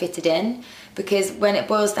like I fitted in. Because when it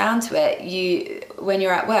boils down to it, when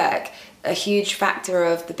you're at work, a huge factor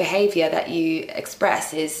of the behaviour that you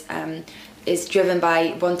express is driven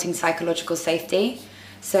by wanting psychological safety.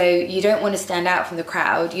 So you don't want to stand out from the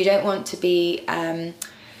crowd. You don't want to be.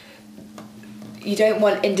 You don't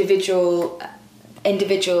want individuals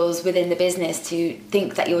within the business to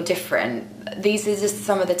think that you're different. These are just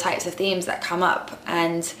some of the types of themes that come up,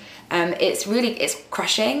 and it's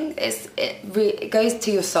crushing. It goes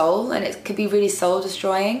to your soul, and it could be really soul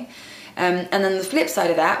destroying. And then the flip side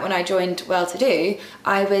of that, when I joined Well-to-Do,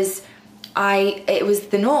 it was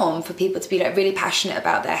the norm for people to be like really passionate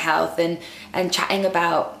about their health and chatting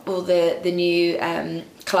about all the new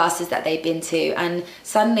classes that they'd been to, and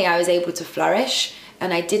suddenly I was able to flourish,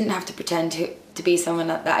 and I didn't have to pretend to be someone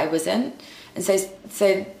that I wasn't. And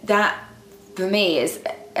so that for me is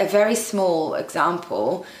a very small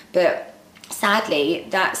example, but sadly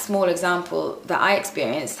that small example that I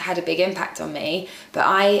experienced had a big impact on me. But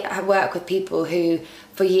I work with people who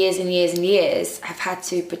for years and years and years have had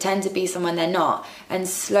to pretend to be someone they're not, and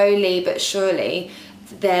slowly but surely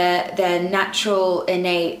their natural,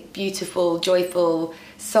 innate, beautiful, joyful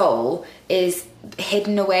soul is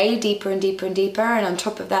hidden away deeper and deeper and deeper. And on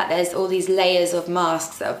top of that, there's all these layers of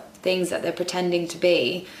masks of things that they're pretending to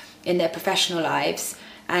be in their professional lives,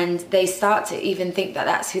 and they start to even think that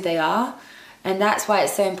that's who they are. And that's why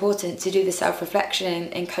it's so important to do the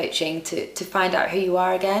self-reflection in coaching, to find out who you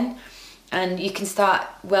are again. And you can start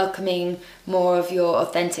welcoming more of your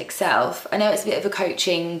authentic self. I know it's a bit of a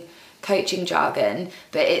coaching jargon,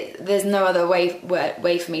 but there's no other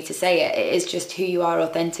way for me to say it. It is just who you are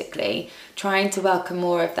authentically. Trying to welcome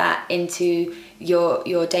more of that into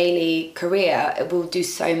your daily career, it will do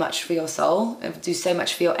so much for your soul. It will do so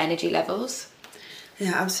much for your energy levels.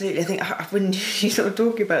 Yeah, absolutely. I think when you sort of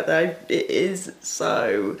talk about that, it is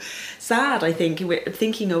so sad. I think we're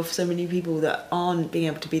thinking of so many people that aren't being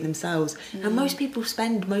able to be themselves, and most people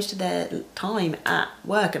spend most of their time at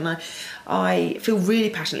work. And I feel really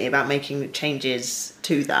passionately about making changes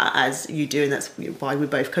to that, as you do, and that's why we're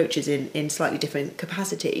both coaches in slightly different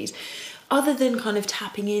capacities. Other than kind of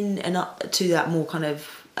tapping in and up to that more kind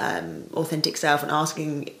of authentic self and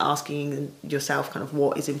asking yourself kind of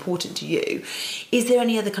what is important to you, is there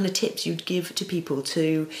any other kind of tips you'd give to people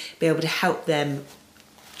to be able to help them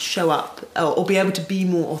show up or be able to be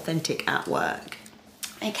more authentic at work?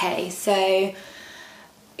 Okay, so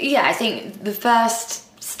yeah, I think the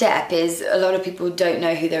first step is a lot of people don't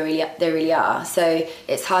know who they really are. So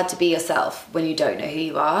it's hard to be yourself when you don't know who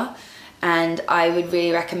you are. And I would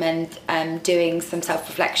really recommend doing some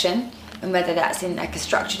self-reflection, and whether that's in like a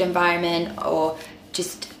structured environment or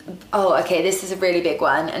just, this is a really big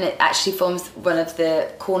one, and it actually forms one of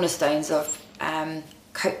the cornerstones of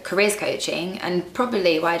careers coaching and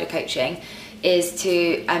probably wider coaching, is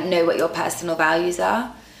to know what your personal values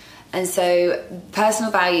are. And so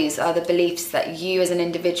personal values are the beliefs that you as an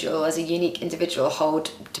individual, as a unique individual,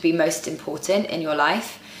 hold to be most important in your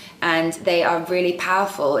life. And they are really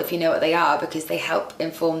powerful if you know what they are, because they help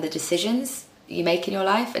inform the decisions you make in your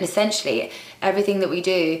life. And essentially everything that we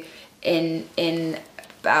do in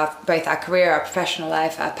both our career, our professional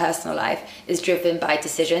life, our personal life is driven by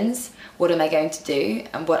decisions. What am I going to do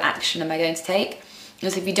and what action am I going to take?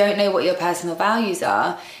 Because if you don't know what your personal values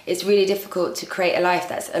are, it's really difficult to create a life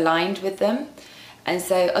that's aligned with them. And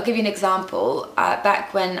so I'll give you an example.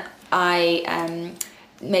 Back when I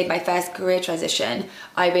made my first career transition,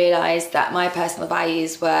 I realised that my personal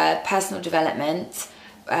values were personal development,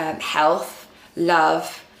 health,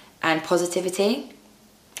 love, and positivity.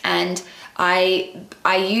 And I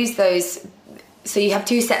use those. So you have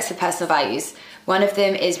two sets of personal values. One of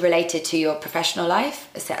them is related to your professional life,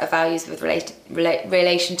 a set of values with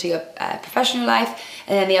relation to your professional life,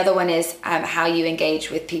 and then the other one is how you engage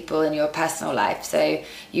with people in your personal life. So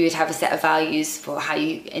you would have a set of values for how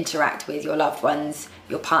you interact with your loved ones,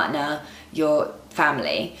 your partner, your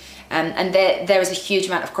family, and there is a huge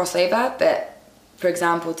amount of crossover. But for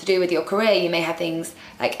example, to do with your career, you may have things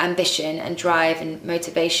like ambition and drive and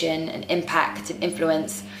motivation and impact and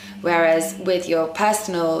influence, whereas with your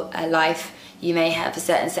personal life, you may have a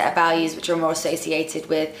certain set of values which are more associated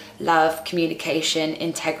with love, communication,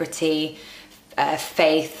 integrity,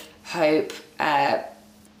 faith, hope,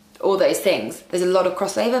 all those things. There's a lot of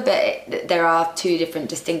crossover, but there are two different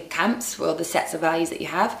distinct camps for the sets of values that you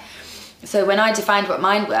have. So when I defined what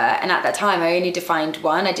mine were, and at that time I only defined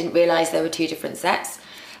one, I didn't realise there were two different sets.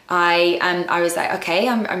 I was like, okay,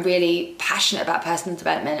 I'm really passionate about personal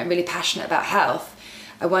development. I'm really passionate about health.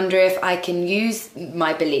 I wonder if I can use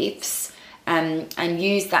my beliefs and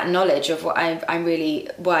use that knowledge of what I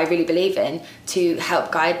really believe in to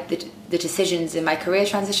help guide the decisions in my career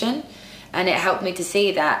transition. And it helped me to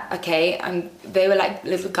see that, okay, they were like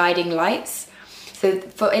little guiding lights. So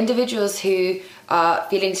for individuals who are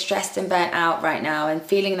feeling stressed and burnt out right now and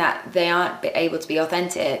feeling that they aren't able to be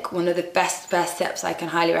authentic, one of the best first steps I can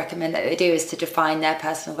highly recommend that they do is to define their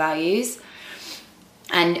personal values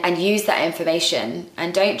and use that information,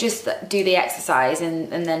 and don't just do the exercise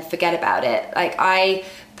and then forget about it. Like I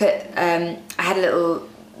had a little,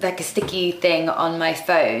 like a sticky thing on my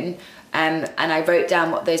phone, and I wrote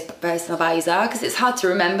down what those personal values are, because it's hard to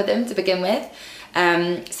remember them to begin with.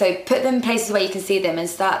 So put them places where you can see them and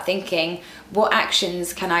start thinking, what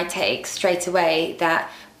actions can I take straight away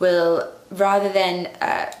that will, rather than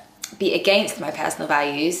be against my personal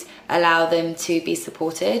values, allow them to be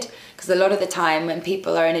supported? Because a lot of the time when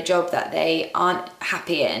people are in a job that they aren't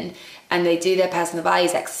happy in and they do their personal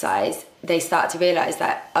values exercise, they start to realise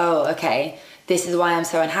that, oh, okay, this is why I'm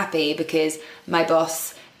so unhappy, because my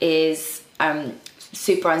boss is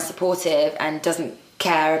super unsupportive and doesn't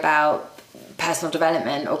care about personal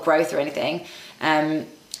development or growth or anything. And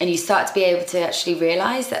you start to be able to actually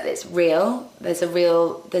realise that it's real. There's a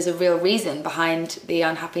real reason behind the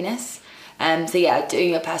unhappiness. So yeah, doing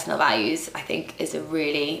your personal values, I think, is a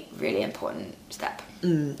really, really important step.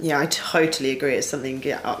 Yeah, I totally agree. It's something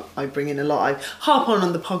I bring in a lot. I harp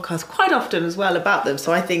on the podcast quite often as well about them.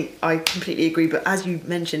 So I think I completely agree. But as you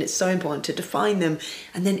mentioned, it's so important to define them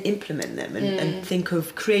and then implement them and think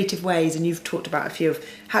of creative ways. And you've talked about a few of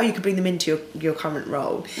how you could bring them into your current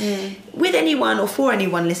role. With anyone or for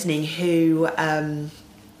anyone listening who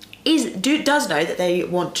does know that they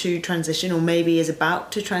want to transition or maybe is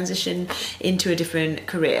about to transition into a different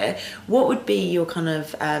career, what would be your kind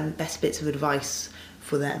of best bits of advice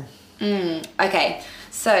for them? Okay,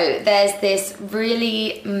 so there's this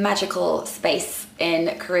really magical space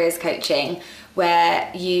in careers coaching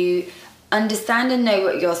where you understand and know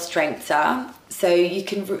what your strengths are, so you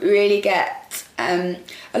can really get a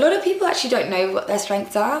lot of people actually don't know what their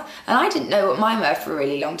strengths are, and I didn't know what mine were for a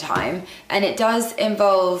really long time, and it does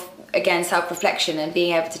involve, again, self-reflection and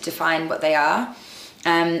being able to define what they are,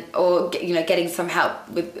 or getting some help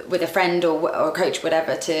with a friend or a coach,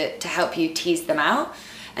 whatever, to help you tease them out.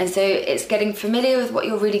 And so it's getting familiar with what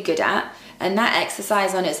you're really good at, and that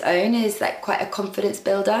exercise on its own is like quite a confidence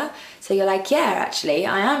builder. So you're like, yeah, actually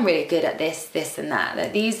I am really good at this and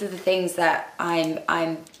that these are the things that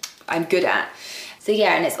I'm good at. So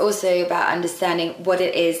yeah, and it's also about understanding what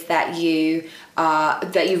it is that you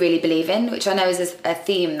really believe in, which I know is a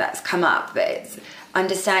theme that's come up, but it's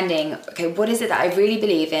understanding, okay, what is it that I really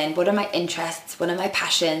believe in? What are my interests? What are my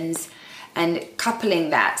passions? And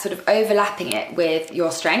coupling that, sort of overlapping it with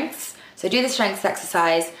your strengths. So do the strengths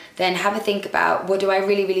exercise, then have a think about, what do I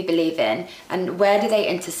really, really believe in? And where do they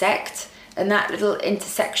intersect? And that little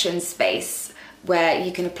intersection space where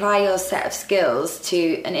you can apply your set of skills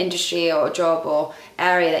to an industry or a job or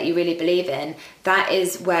area that you really believe in, that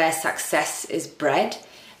is where success is bred.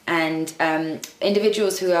 And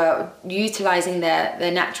individuals who are utilising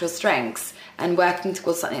their natural strengths and working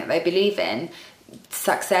towards something that they believe in,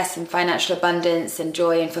 success and financial abundance and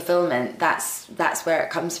joy and fulfillment, that's where it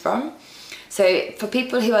comes from. So for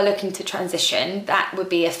people who are looking to transition, that would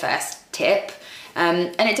be a first tip.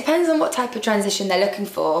 And it depends on what type of transition they're looking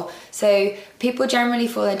for. So people generally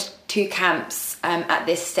fall into two camps at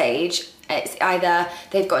this stage. It's either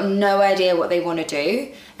they've got no idea what they want to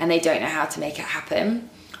do and they don't know how to make it happen,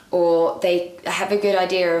 or they have a good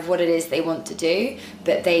idea of what it is they want to do,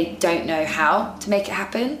 but they don't know how to make it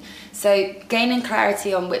happen. So gaining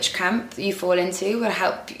clarity on which camp you fall into will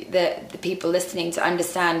help the people listening to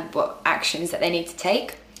understand what actions that they need to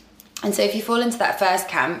take. And so if you fall into that first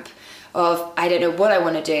camp of, I don't know what I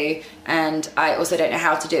want to do, and I also don't know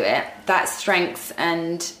how to do it, that strength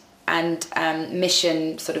and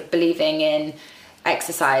mission, sort of believing in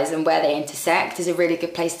exercise and where they intersect, is a really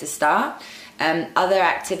good place to start. Other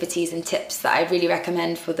activities and tips that I really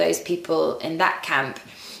recommend for those people in that camp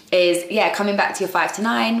is, coming back to your 5 to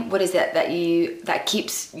 9. What is it that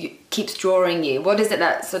keeps drawing you? What is it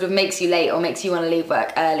that sort of makes you late or makes you want to leave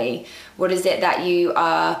work early? What is it that you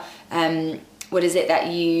are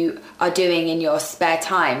doing in your spare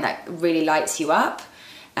time that really lights you up?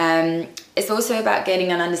 It's also about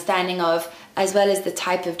gaining an understanding of, as well as the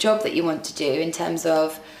type of job that you want to do in terms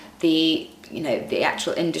of the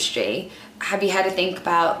actual industry. Have you had to think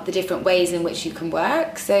about the different ways in which you can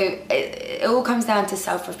work? So it all comes down to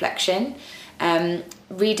self-reflection.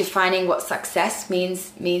 Redefining what success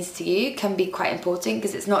means to you can be quite important,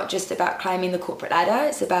 because it's not just about climbing the corporate ladder.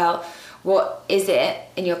 It's about, what is it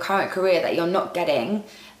in your current career that you're not getting,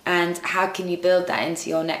 and how can you build that into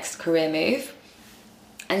your next career move?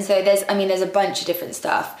 And so there's a bunch of different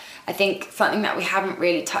stuff. I think something that we haven't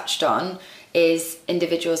really touched on is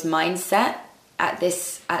individuals' mindset at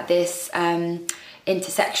this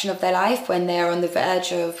intersection of their life, when they're on the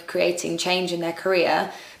verge of creating change in their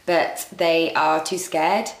career, but they are too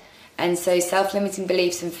scared. And so self-limiting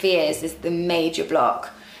beliefs and fears is the major block.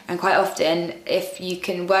 And quite often, if you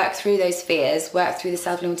can work through those fears, work through the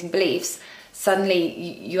self-limiting beliefs,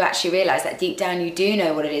 suddenly you actually realise that deep down you do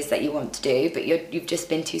know what it is that you want to do, but you've just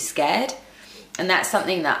been too scared. And that's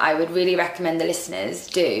something that I would really recommend the listeners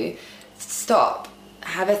do. Stop,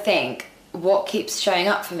 have a think. What keeps showing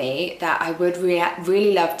up for me that I would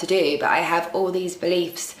really love to do, but I have all these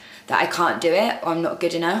beliefs that I can't do it, or I'm not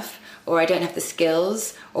good enough, or I don't have the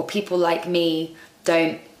skills, or people like me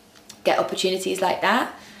don't get opportunities like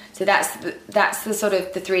that. So that's the sort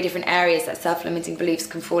of the 3 different areas that self-limiting beliefs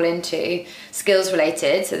can fall into. Skills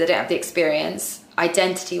related, so they don't have the experience.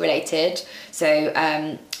 Identity related,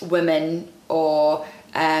 so women, or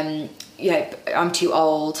I'm too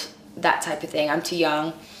old, that type of thing, I'm too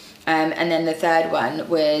young. And then the third one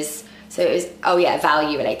was,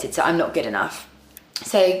 value related, so I'm not good enough.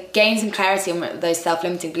 So gain some clarity on what those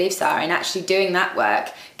self-limiting beliefs are, and actually doing that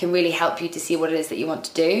work can really help you to see what it is that you want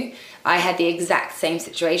to do. I had the exact same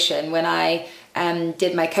situation when I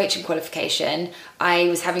did my coaching qualification. I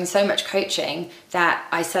was having so much coaching that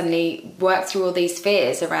I suddenly worked through all these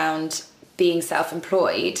fears around being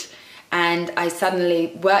self-employed, and I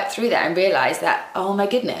suddenly worked through that and realised that, oh my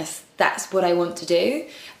goodness, that's what I want to do.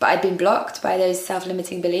 But I'd been blocked by those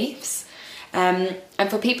self-limiting beliefs. And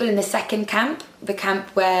for people in the second camp, the camp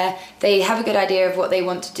where they have a good idea of what they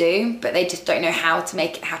want to do, but they just don't know how to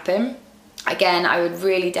make it happen, again, I would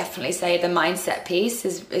really definitely say the mindset piece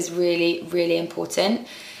is really, really important.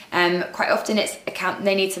 Quite often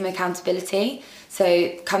they need some accountability. So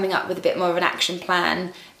coming up with a bit more of an action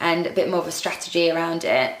plan and a bit more of a strategy around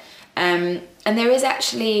it. And there is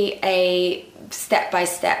actually a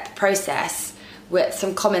step-by-step process with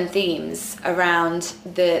some common themes around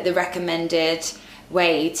the recommended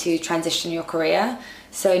way to transition your career.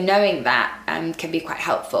 So knowing that can be quite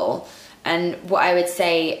helpful. And what I would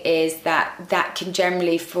say is that can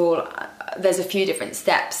generally fall, there's a few different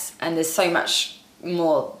steps and there's so much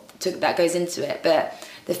more that goes into it. But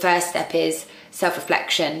the first step is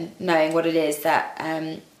self-reflection, knowing what it is that,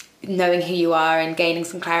 knowing who you are and gaining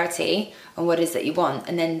some clarity on what it is that you want.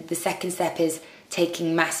 And then the second step is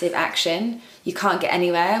taking massive action. You can't get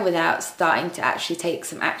anywhere without starting to actually take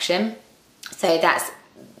some action. So that's,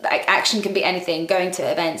 like, action can be anything, going to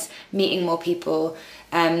events, meeting more people.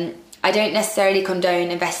 I don't necessarily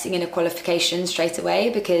condone investing in a qualification straight away,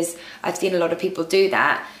 because I've seen a lot of people do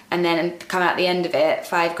that and then come out the end of it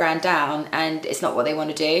 $5,000 down, and it's not what they want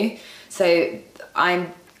to do. So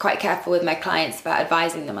I'm quite careful with my clients about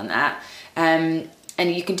advising them on that. And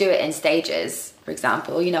you can do it in stages. For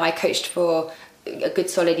example, I coached for a good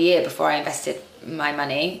solid year before I invested my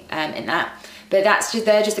money in that. But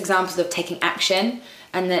they're just examples of taking action.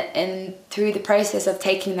 And through the process of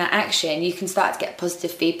taking that action, you can start to get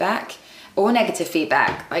positive feedback or negative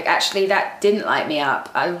feedback. Like, actually, that didn't light me up.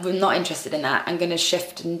 I'm not interested in that. I'm going to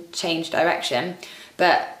shift and change direction.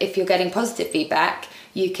 But if you're getting positive feedback,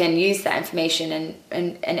 you can use that information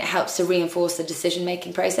and it helps to reinforce the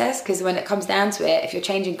decision-making process. Because when it comes down to it, if you're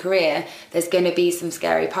changing career, there's going to be some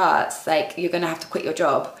scary parts. Like, you're going to have to quit your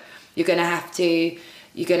job. You're going to have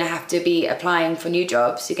to be applying for new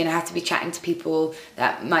jobs. You're going to have to be chatting to people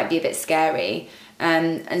that might be a bit scary.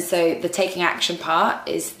 And so the taking action part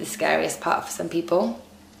is the scariest part for some people.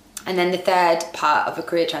 And then the third part of a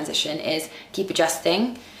career transition is keep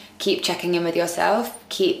adjusting, keep checking in with yourself,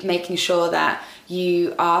 keep making sure that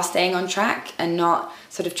you are staying on track and not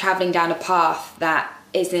sort of traveling down a path that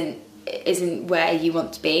isn't where you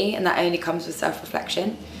want to be, and that only comes with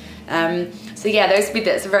self-reflection. So yeah,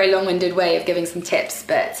 that's a very long-winded way of giving some tips,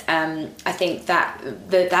 but I think that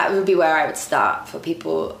would be where I would start for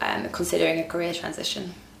people considering a career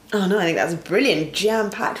transition. Oh no, I think that's brilliant,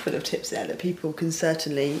 jam-packed full of tips there that people can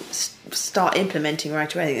certainly start implementing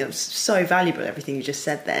right away. I think that was so valuable, everything you just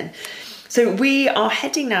said then. So we are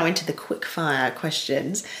heading now into the quick-fire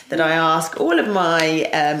questions that I ask all of my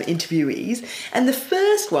interviewees. And the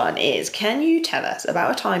first one is, can you tell us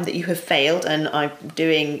about a time that you have failed, and I'm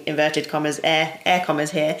doing inverted commas, air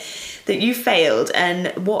commas here, that you failed,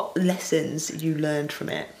 and what lessons you learned from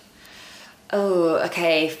it? Oh,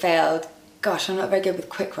 okay, failed. Gosh, I'm not very good with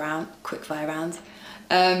quick-fire rounds.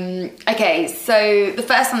 Okay, so the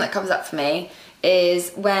first one that comes up for me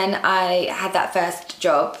is when I had that first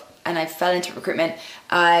job and I fell into recruitment.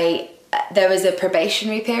 There was a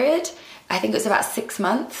probationary period. I think it was about 6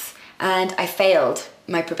 months, and I failed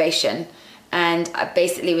my probation. And I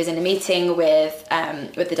basically was in a meeting with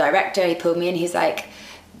the director. He pulled me in. He's like,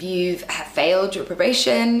 "You have failed your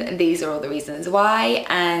probation, and these are all the reasons why."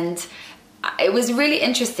 And it was really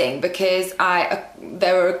interesting because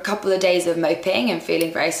there were a couple of days of moping and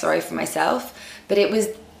feeling very sorry for myself, but it was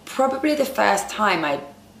probably the first time I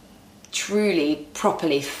truly,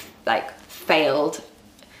 properly failed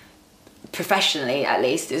professionally. At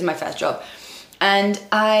least it was my first job, and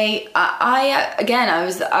I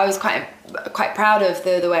was quite proud of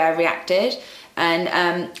the way I reacted, and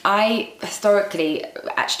I historically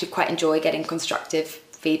actually quite enjoy getting constructive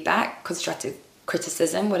feedback, constructive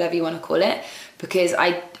criticism, whatever you want to call it, because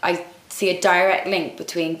I see a direct link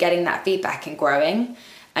between getting that feedback and growing.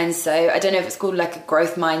 And so I don't know if it's called like a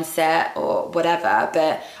growth mindset or whatever,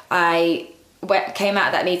 but I came out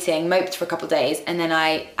of that meeting, moped for a couple of days, and then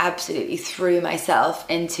I absolutely threw myself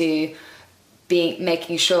into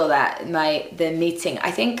making sure that the meeting,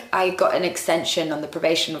 I think I got an extension on the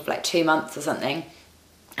probation of like 2 months or something,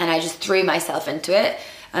 and I just threw myself into it,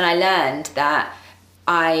 and I learned that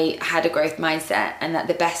I had a growth mindset, and that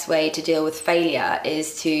the best way to deal with failure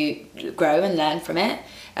is to grow and learn from it.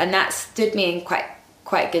 And that stood me in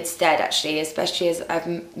quite good stead, actually, especially as I've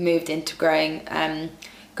moved into growing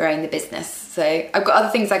the business. So I've got other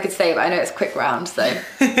things I could say, but I know it's a quick round, so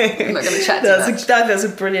I'm not going to chat too much. That's a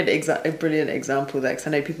brilliant example there, because I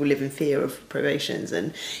know people live in fear of probations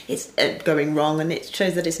and it's going wrong, and it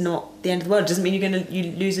shows that it's not the end of the world. It doesn't mean you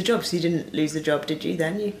lose a job. So you didn't lose the job, did you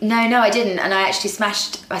then? No, I didn't, and I actually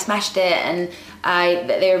smashed it, and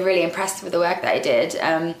they were really impressed with the work that I did.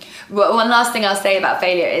 One last thing I'll say about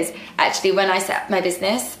failure is actually when I set up my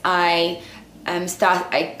business, I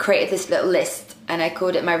created this little list, and I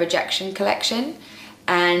called it my rejection collection.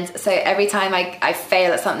 And so every time I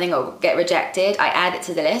fail at something or get rejected, I add it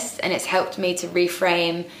to the list, and it's helped me to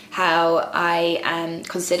reframe how I am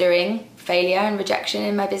considering failure and rejection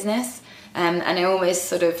in my business. And I almost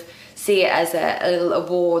sort of see it as a little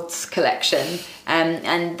awards collection,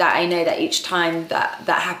 and that I know that each time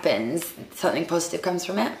that happens, something positive comes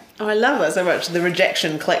from it. Oh, I love that so much, the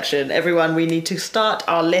rejection collection. Everyone, we need to start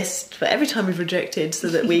our list for every time we've rejected so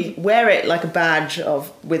that we wear it like a badge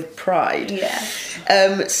with pride. Yeah.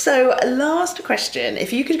 So last question,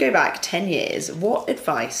 if you could go back 10 years, what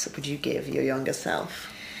advice would you give your younger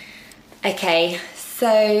self? Okay,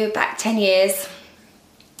 so back 10 years,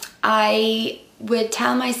 I would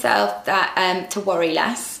tell myself that to worry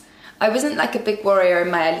less. I wasn't like a big worrier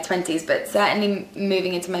in my early 20s, but certainly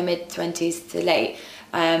moving into my mid-20s to late,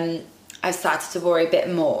 I've started to worry a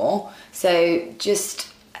bit more. So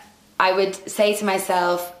I would say to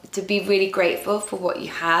myself to be really grateful for what you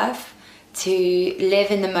have, to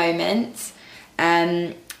live in the moment,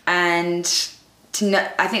 and to know,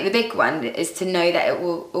 I think the big one is to know that it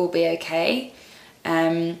will all be okay.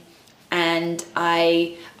 And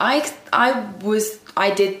I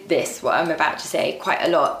did this, what I'm about to say, quite a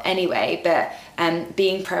lot anyway, but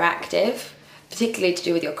being proactive, particularly to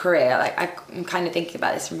do with your career, like I'm kind of thinking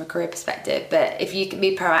about this from a career perspective, but if you can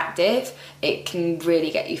be proactive, it can really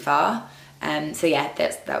get you far. So yeah,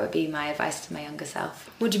 that would be my advice to my younger self.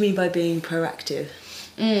 What do you mean by being proactive?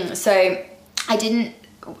 So I didn't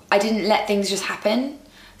let things just happen.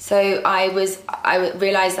 So I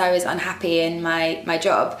realised I was unhappy in my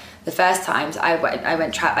job. The first times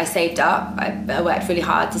I saved up. I worked really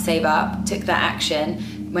hard to save up, took that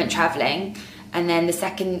action, went travelling. And then the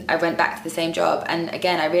second I went back to the same job, and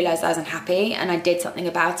again I realised I was unhappy and I did something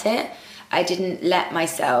about it. I didn't let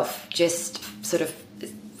myself just sort of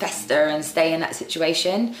fester and stay in that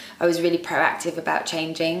situation. I was really proactive about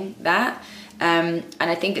changing that. And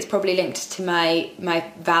I think it's probably linked to my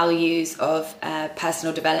values of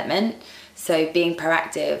personal development. So being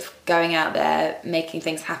proactive, going out there, making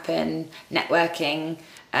things happen, networking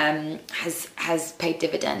has paid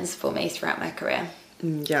dividends for me throughout my career.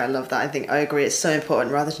 Yeah, I love that. I think I agree. It's so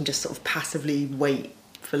important, rather than just sort of passively wait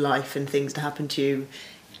for life and things to happen to you,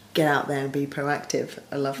 get out there and be proactive.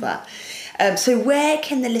 I love that. So where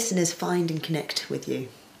can the listeners find and connect with you?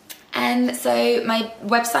 So my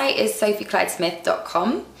website is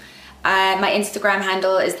sophieclydesmith.com. My Instagram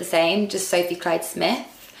handle is the same, just Sophie Clyde-Smith.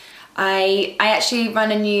 I actually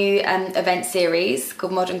run a new event series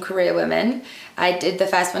called Modern Career Women. I did the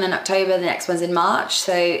first one in October, the next one's in March.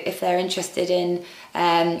 So if they're interested in,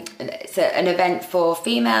 it's an event for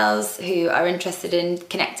females who are interested in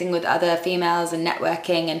connecting with other females and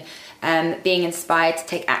networking and being inspired to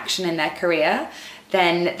take action in their career,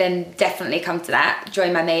 then definitely come to that.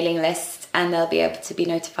 Join my mailing list and they'll be able to be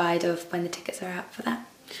notified of when the tickets are out for that.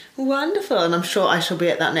 Wonderful, and I'm sure I shall be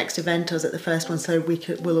at that next event. I was at the first one, so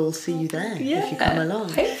we'll all see you there if you come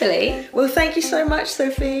along. Hopefully. Well, thank you so much,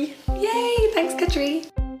 Sophie. Yay, thanks, Katri.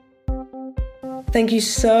 Thank you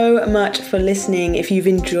so much for listening. If you've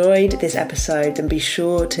enjoyed this episode, then be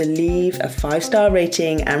sure to leave a 5-star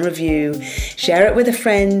rating and review. Share it with a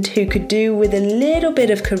friend who could do with a little bit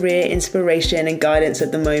of career inspiration and guidance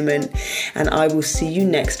at the moment. And I will see you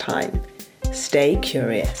next time. Stay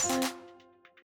curious.